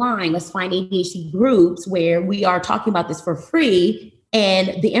someone online. Let's find ADHD groups where we are talking about this for free.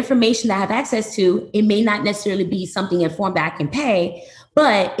 And the information that I have access to, it may not necessarily be something informed that I can pay,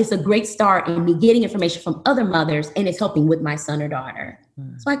 but it's a great start in me getting information from other mothers, and it's helping with my son or daughter.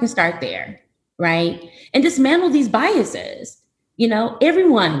 So I can start there, right? And dismantle these biases. You know,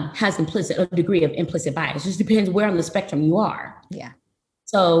 everyone has a degree of implicit bias. It just depends where on the spectrum you are. Yeah.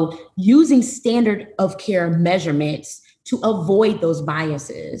 So using standard of care measurements to avoid those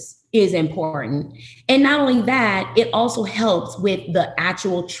biases is important. And not only that, it also helps with the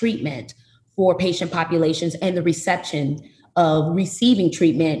actual treatment for patient populations and the reception of receiving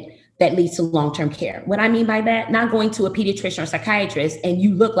treatment that leads to long-term care. What I mean by that, not going to a pediatrician or psychiatrist and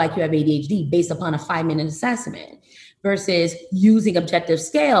you look like you have ADHD based upon a 5-minute assessment, versus using objective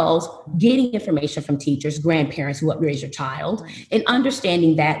scales, getting information from teachers, grandparents who help raise your child, and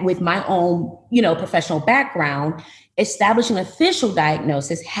understanding that with my own, professional background, establishing official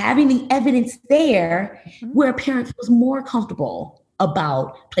diagnosis, having the evidence there where a parent feels more comfortable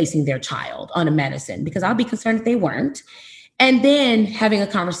about placing their child on a medicine, because I'll be concerned if they weren't. And then having a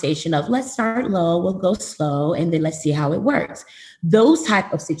conversation of, let's start low, we'll go slow, and then let's see how it works. Those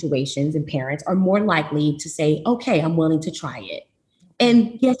type of situations and parents are more likely to say, okay, I'm willing to try it.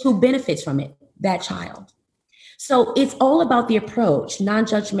 And guess who benefits from it? That child. So it's all about the approach,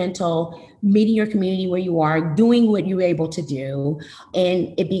 non-judgmental, meeting your community where you are, doing what you're able to do,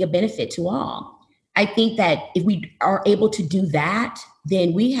 and it being a benefit to all. I think that if we are able to do that,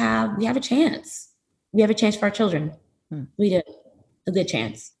 then we have a chance. We have a chance for our children. We do. A good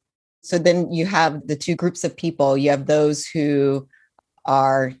chance. So then you have the two groups of people. You have those who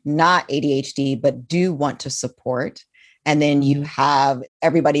are not ADHD, but do want to support. And then you have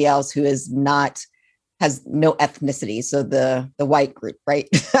everybody else who has no ethnicity. So the white group, right?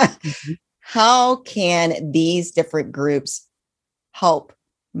 How can these different groups help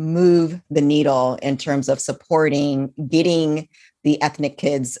move the needle in terms of supporting, getting the ethnic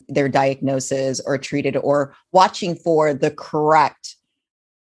kids their diagnosis or treated, or watching for the correct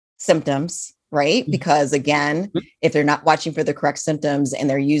symptoms, right? Because again, if they're not watching for the correct symptoms and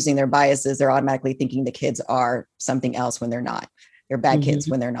they're using their biases, they're automatically thinking the kids are something else when they're not. They're bad kids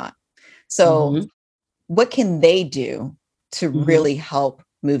when they're not. So what can they do to really help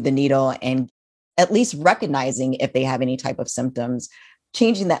move the needle and at least recognizing if they have any type of symptoms,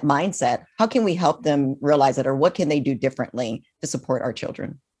 changing that mindset? How can we help them realize it, or what can they do differently to support our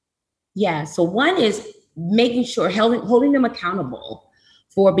children? Yeah. So one is making sure, holding them accountable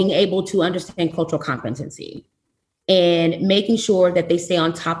for being able to understand cultural competency and making sure that they stay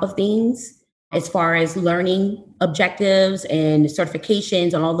on top of things as far as learning objectives and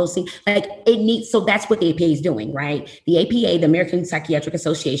certifications and all those things. So that's what the APA is doing, right? The APA, the American Psychiatric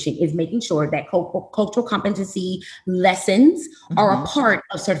Association, is making sure that cultural competency lessons are a part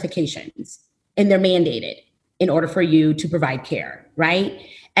of certifications, and they're mandated in order for you to provide care, right?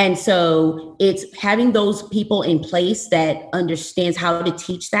 And so it's having those people in place that understands how to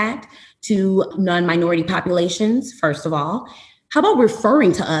teach that to non-minority populations, first of all. How about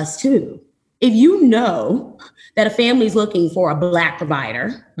referring to us too? If you know that a family is looking for a Black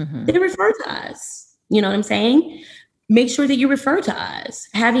provider, they refer to us. You know what I'm saying? Make sure that you refer to us.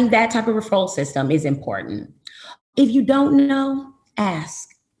 Having that type of referral system is important. If you don't know, ask.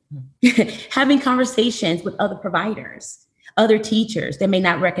 Having conversations with other providers, other teachers that may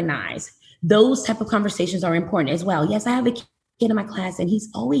not recognize. Those type of conversations are important as well. Yes, I have a kid in my class and he's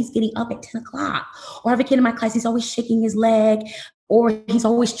always getting up at 10 o'clock. Or I have a kid in my class, he's always shaking his leg, or he's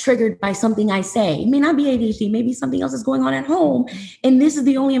always triggered by something I say. It may not be ADHD, maybe something else is going on at home. And this is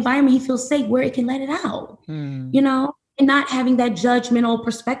the only environment he feels safe where it can let it out, and not having that judgmental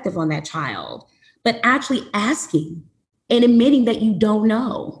perspective on that child, but actually asking and admitting that you don't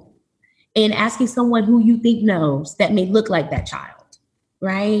know and asking someone who you think knows that may look like that child,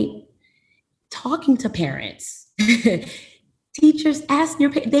 right? Talking to parents. Teachers, ask your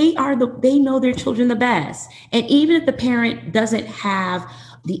parents. They know their children the best. And even if the parent doesn't have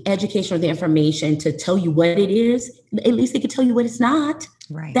the education or the information to tell you what it is, at least they can tell you what it's not.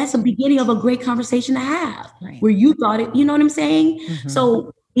 Right. That's the beginning of a great conversation to have, where you thought it, you know what I'm saying?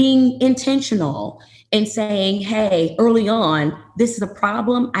 So being intentional and saying, hey, early on, this is a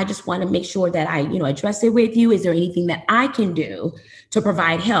problem. I just want to make sure that I, address it with you. Is there anything that I can do to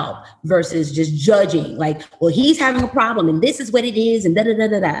provide help, versus just judging like, well, he's having a problem and this is what it is and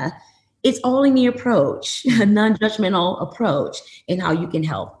da-da-da-da-da. It's all in the approach, a non-judgmental approach in how you can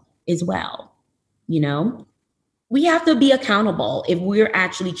help as well, we have to be accountable if we're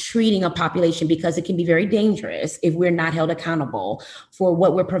actually treating a population, because it can be very dangerous if we're not held accountable for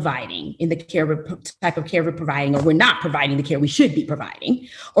what we're providing in the type of care we're providing, or we're not providing the care we should be providing,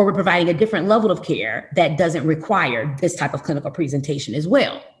 or we're providing a different level of care that doesn't require this type of clinical presentation as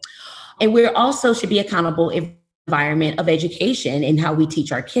well. And we also should be accountable if environment of education and how we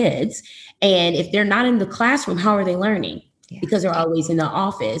teach our kids. And if they're not in the classroom, how are they learning? Because they're always in the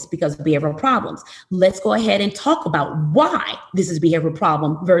office because of behavioral problems. Let's go ahead and talk about why this is a behavioral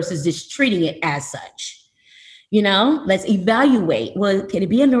problem versus just treating it as such. Let's evaluate. Well, can it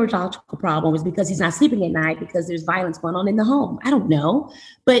be a neurological problem? Is because he's not sleeping at night because there's violence going on in the home? I don't know.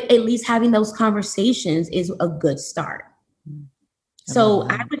 But at least having those conversations is a good start. So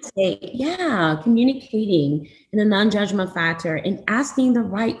I would say, communicating in a non-judgment factor and asking the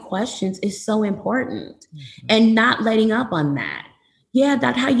right questions is so important, and not letting up on that. Yeah,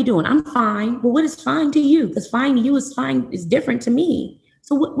 Dad, how you doing? I'm fine. Well, what is fine to you? Because fine to you is different to me.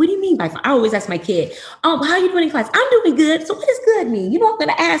 So what do you mean by fine? I always ask my kid, how are you doing in class? I'm doing good. So what does good mean? I'm going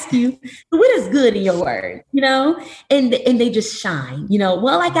to ask you, what is good in your word? And they just shine,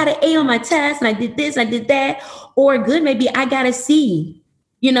 well, I got an A on my test and I did this, I did that. Or good, maybe I got a C,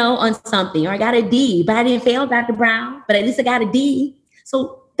 on something, or I got a D, but I didn't fail Dr. Brown, but at least I got a D.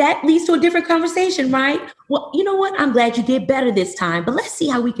 So that leads to a different conversation, right? Well, you know what? I'm glad you did better this time, but let's see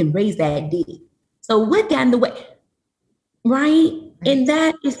how we can raise that D. So what got in the way, right? And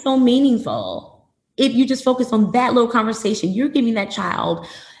that is so meaningful. If you just focus on that little conversation, you're giving that child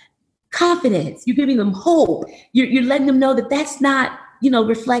confidence. You're giving them hope. You're letting them know that that's not,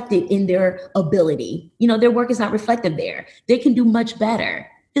 reflected in their ability. Their work is not reflected there. They can do much better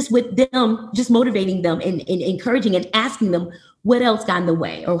just with them, just motivating them and encouraging and asking them what else got in the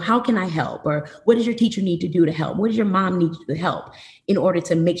way, or how can I help? Or what does your teacher need to do to help? What does your mom need to do to help in order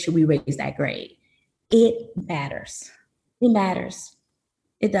to make sure we raise that grade? It matters. It matters.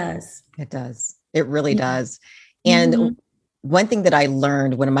 It does. It does. It really does. And one thing that I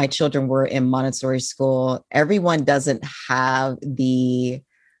learned when my children were in Montessori school, everyone doesn't have the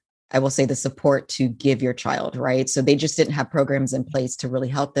support to give your child, right? So they just didn't have programs in place to really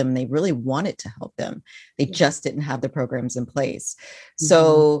help them. They really wanted to help them. They just didn't have the programs in place.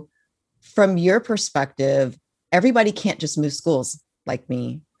 So from your perspective, everybody can't just move schools like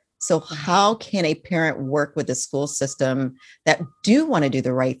me. So how can a parent work with the school system that do want to do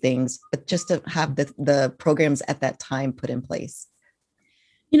the right things, but just to have the programs at that time put in place?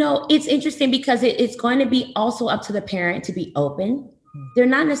 It's interesting because it's going to be also up to the parent to be open. They're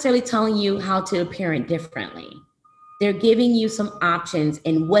not necessarily telling you how to parent differently. They're giving you some options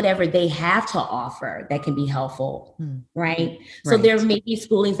in whatever they have to offer that can be helpful, right? So there may be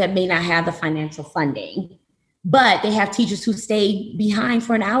schoolings that may not have the financial funding, but they have teachers who stay behind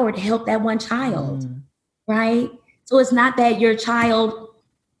for an hour to help that one child, right? So it's not that your child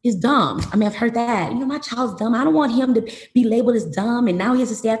is dumb. I mean, I've heard that. My child's dumb. I don't want him to be labeled as dumb, and now he has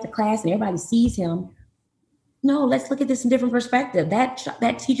to stay after class and everybody sees him. No, let's look at this in a different perspective.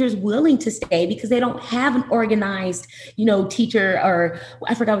 That teacher is willing to stay because they don't have an organized, teacher, or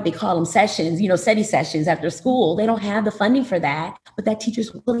I forgot what they call them, sessions, study sessions after school. They don't have the funding for that, but that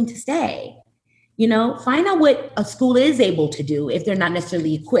teacher's willing to stay. Find out what a school is able to do if they're not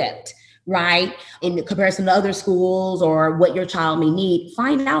necessarily equipped, right? In comparison to other schools or what your child may need.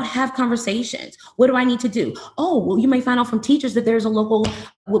 Find out, have conversations. What do I need to do? Oh, well, you may find out from teachers that there's a local,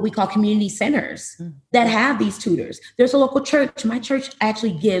 what we call community centers that have these tutors. There's a local church. My church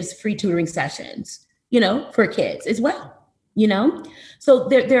actually gives free tutoring sessions, for kids as well. So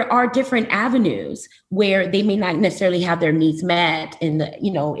there are different avenues where they may not necessarily have their needs met in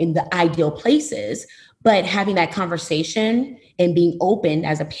the ideal places, but having that conversation and being open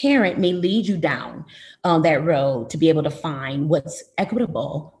as a parent may lead you down that road to be able to find what's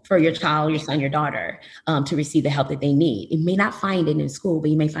equitable for your child, your son, your daughter, to receive the help that they need. You may not find it in school, but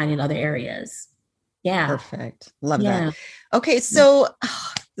you may find it in other areas. Yeah. Perfect. Love that. Okay. So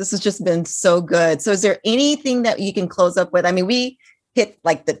this has just been so good. So is there anything that you can close up with? I mean, we hit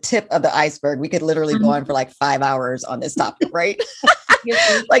like the tip of the iceberg. We could literally go on for like 5 hours on this topic, right?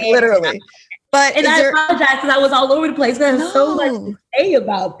 Like literally. But I apologize because I was all over the place. There's so much to say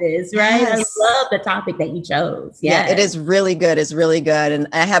about this, right? Yes. I love the topic that you chose. Yes. Yeah, it is really good. It's really good. And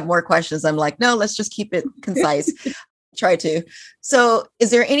I have more questions. I'm like, no, let's just keep it concise. Try to. So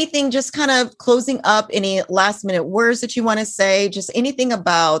is there anything, just kind of closing up, any last minute words that you want to say? Just anything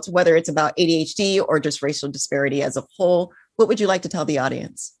about, whether it's about ADHD or just racial disparity as a whole, what would you like to tell the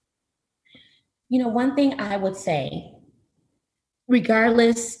audience? One thing I would say,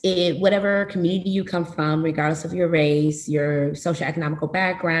 regardless whatever community you come from, regardless of your race, your socioeconomic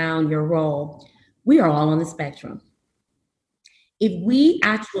background, your role, We are all on the spectrum. If we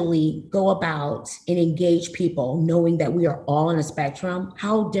actually go about and engage people knowing that we are all on a spectrum,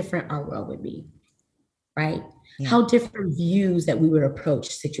 how different our world would be, right? Yeah. How different views that we would approach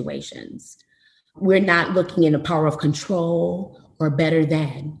situations. We're not looking in the power of control or better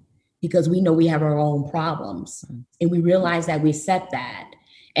than, because we know we have our own problems. And we realize that we accept that.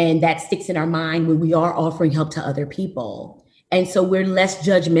 And that sticks in our mind when we are offering help to other people. And so we're less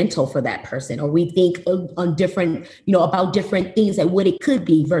judgmental for that person, or we think on different, about different things that what it could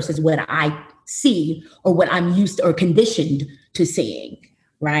be versus what I see or what I'm used to or conditioned to seeing,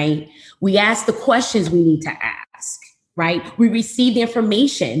 right? We ask the questions we need to ask, right? We receive the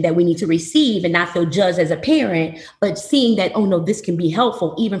information that we need to receive and not feel judged as a parent, but seeing that, oh no, this can be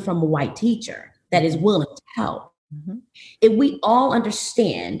helpful even from a white teacher that is willing to help. Mm-hmm. If we all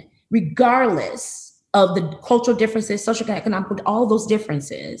understand, regardless of the cultural differences, social, economic, all those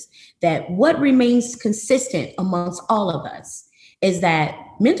differences, that what remains consistent amongst all of us is that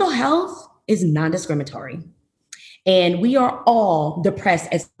mental health is non-discriminatory. And we are all depressed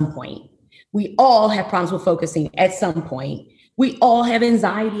at some point. We all have problems with focusing at some point. We all have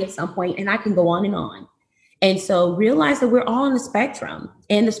anxiety at some point, and I can go on and on. And so realize that we're all on the spectrum,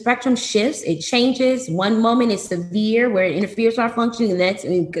 and the spectrum shifts, it changes. One moment is severe where it interferes with our functioning,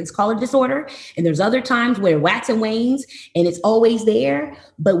 and it's called a disorder. And there's other times where it waxes and wanes and it's always there,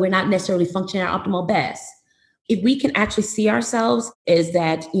 but we're not necessarily functioning at our optimal best. If we can actually see ourselves as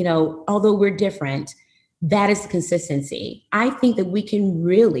that, although we're different, that is the consistency. I think that we can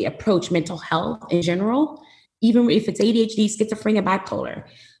really approach mental health in general, even if it's ADHD, schizophrenia, bipolar,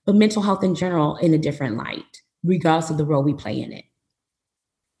 but mental health in general in a different light, regardless of the role we play in it.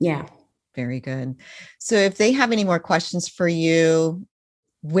 Yeah. Very good. So if they have any more questions for you,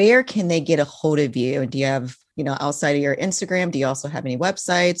 where can they get a hold of you? Do you have, outside of your Instagram, do you also have any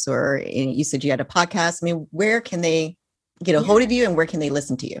websites, or you said you had a podcast? I mean, where can they get a hold of you, and where can they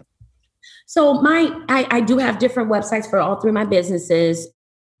listen to you? So I do have different websites for all three of my businesses.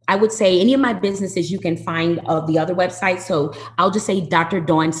 I would say any of my businesses you can find of the other websites. So I'll just say Dr.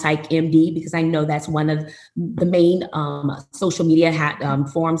 Dawn Psych MD, because I know that's one of the main social media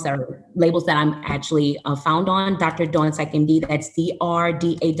forums or labels that I'm actually found on. Dr. Dawn Psych MD, that's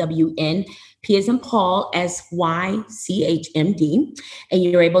DRDAWN, P as in Paul, SYCHMD. And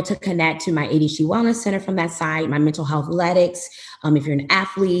you're able to connect to my ADHD Wellness Center from that site, my mental health athletics. If you're an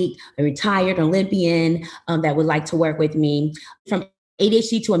athlete, a retired Olympian that would like to work with me. From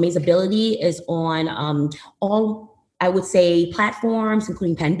ADHD to Amazability is on all, I would say, platforms,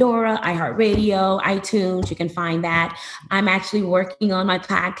 including Pandora, iHeartRadio, iTunes. You can find that. I'm actually working on my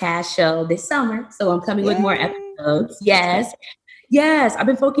podcast show this summer, so I'm coming with more episodes. Yes. I've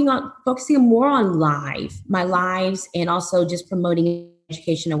been focusing more on my lives, and also just promoting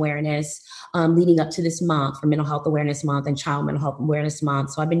education awareness leading up to this month for Mental Health Awareness Month and Child Mental Health Awareness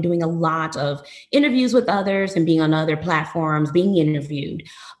Month. So I've been doing a lot of interviews with others and being on other platforms, being interviewed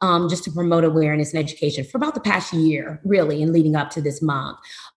just to promote awareness and education for about the past year, really, and leading up to this month.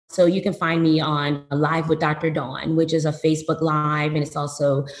 So you can find me on Live with Dr. Dawn, which is a Facebook Live, and it's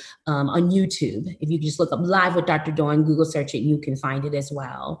also on YouTube. If you just look up Live with Dr. Dawn, Google search it, you can find it as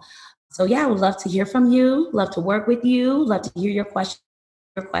well. So yeah, I would love to hear from you, love to work with you, love to hear your questions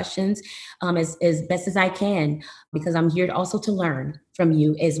as best as I can, because I'm here also to learn from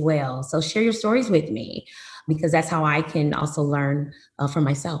you as well. So share your stories with me, because that's how I can also learn from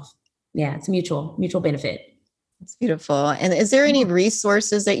myself. Yeah, it's mutual benefit. That's beautiful. And is there any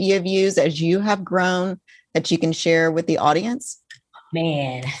resources that you have used as you have grown that you can share with the audience?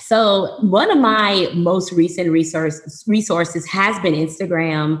 Man, so one of my most recent resources has been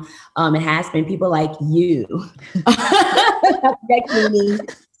Instagram. It has been people like you.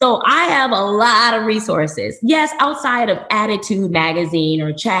 So I have a lot of resources. Yes, outside of Attitude Magazine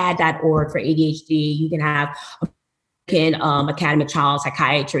or chad.org for ADHD, you can have Academy of Child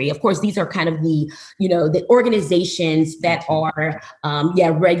Psychiatry. Of course, these are kind of the organizations that are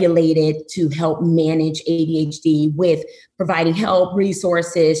regulated to help manage ADHD with providing help,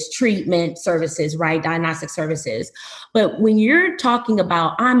 resources, treatment services, right? Diagnostic services. But when you're talking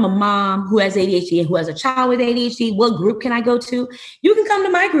about, I'm a mom who has ADHD and who has a child with ADHD, what group can I go to? You can come to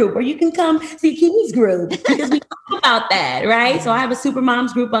my group, or you can come see Kini's group, because we talk about that, right? So I have a Super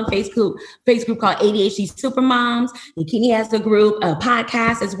Moms group on Facebook called ADHD Super Moms. And Kini has a group, a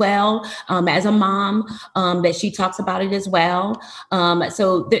podcast as well, as a mom, that she talks about it as well.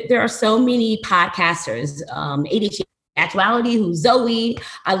 So there are so many podcasters, ADHD Actuality, who's Zoe.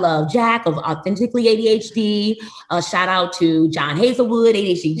 I love Jack of Authentically ADHD. Shout out to John Hazelwood,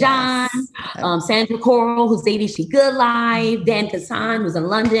 ADHD John. Yes. Sandra Coral, who's ADHD Good Life. Dan Kassan, who's in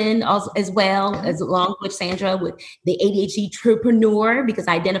London as well, along with Sandra with the ADHD Entrepreneur, because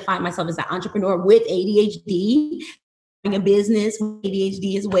I identify myself as an entrepreneur with ADHD. A business with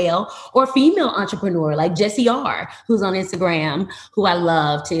ADHD as well, or female entrepreneur like Jessie R, who's on Instagram, who I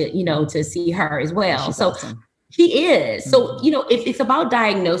love to see her as well. She's so awesome. She is. So, if it's about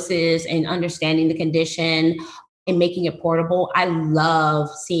diagnosis and understanding the condition and making it portable, I love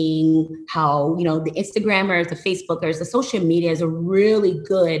seeing how, the Instagrammers, the Facebookers, the social media is a really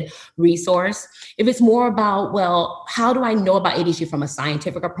good resource. If it's more about, well, how do I know about ADHD from a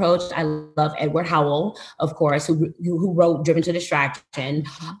scientific approach? I love Edward Howell, of course, who wrote Driven to Distraction.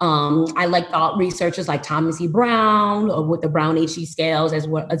 I like thought researchers like Thomas E. Brown with the Brown HD scales, as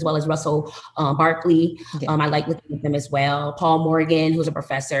well as Russell Barkley. I like looking at them as well. Paul Morgan, who's a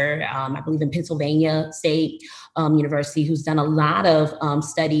professor, I believe in Pennsylvania State University, who's done a lot of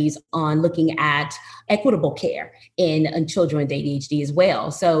studies on looking at equitable care in children with ADHD as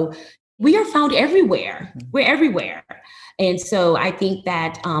well. So we are found everywhere. We're everywhere. And so I think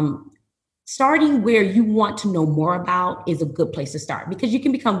that starting where you want to know more about is a good place to start, because you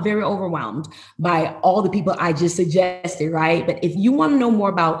can become very overwhelmed by all the people I just suggested, right? But if you want to know more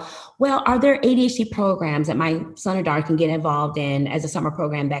about, well, are there ADHD programs that my son or daughter can get involved in as a summer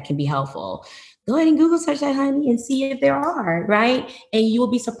program that can be helpful? Go ahead and Google search that, honey, and see if there are, right? And you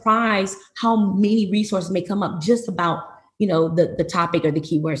will be surprised how many resources may come up just about, the topic or the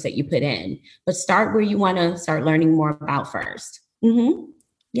keywords that you put in. But start where you want to start learning more about first.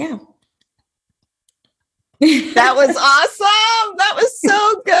 Yeah. That was awesome. That was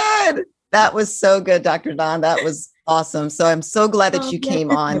so good. That was so good, Dr. Dawn. That was awesome. So I'm so glad that you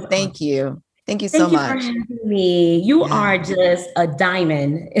came on. Thank you. Thank you so much. Thank you for having me. You are just a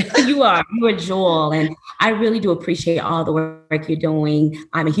diamond. You are a jewel. And I really do appreciate all the work you're doing.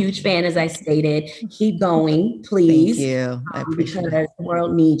 I'm a huge fan, as I stated. Keep going, please. Thank you. I appreciate it. Because the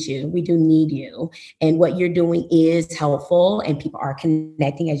world needs you. We do need you. And what you're doing is helpful, and people are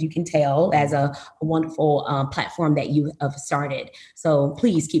connecting, as you can tell, as a wonderful platform that you have started. So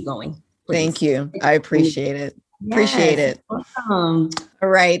please keep going. Please. Thank you. I appreciate it. Yes, appreciate it. Awesome. All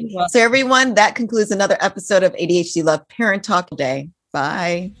right. So everyone, that concludes another episode of ADHD Love Parent Talk today.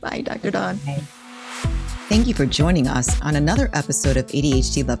 Bye. Bye, Dr. Dawn. Bye. Thank you for joining us on another episode of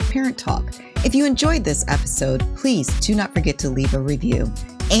ADHD Love Parent Talk. If you enjoyed this episode, please do not forget to leave a review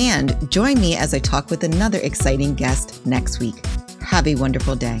and join me as I talk with another exciting guest next week. Have a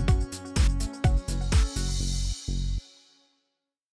wonderful day.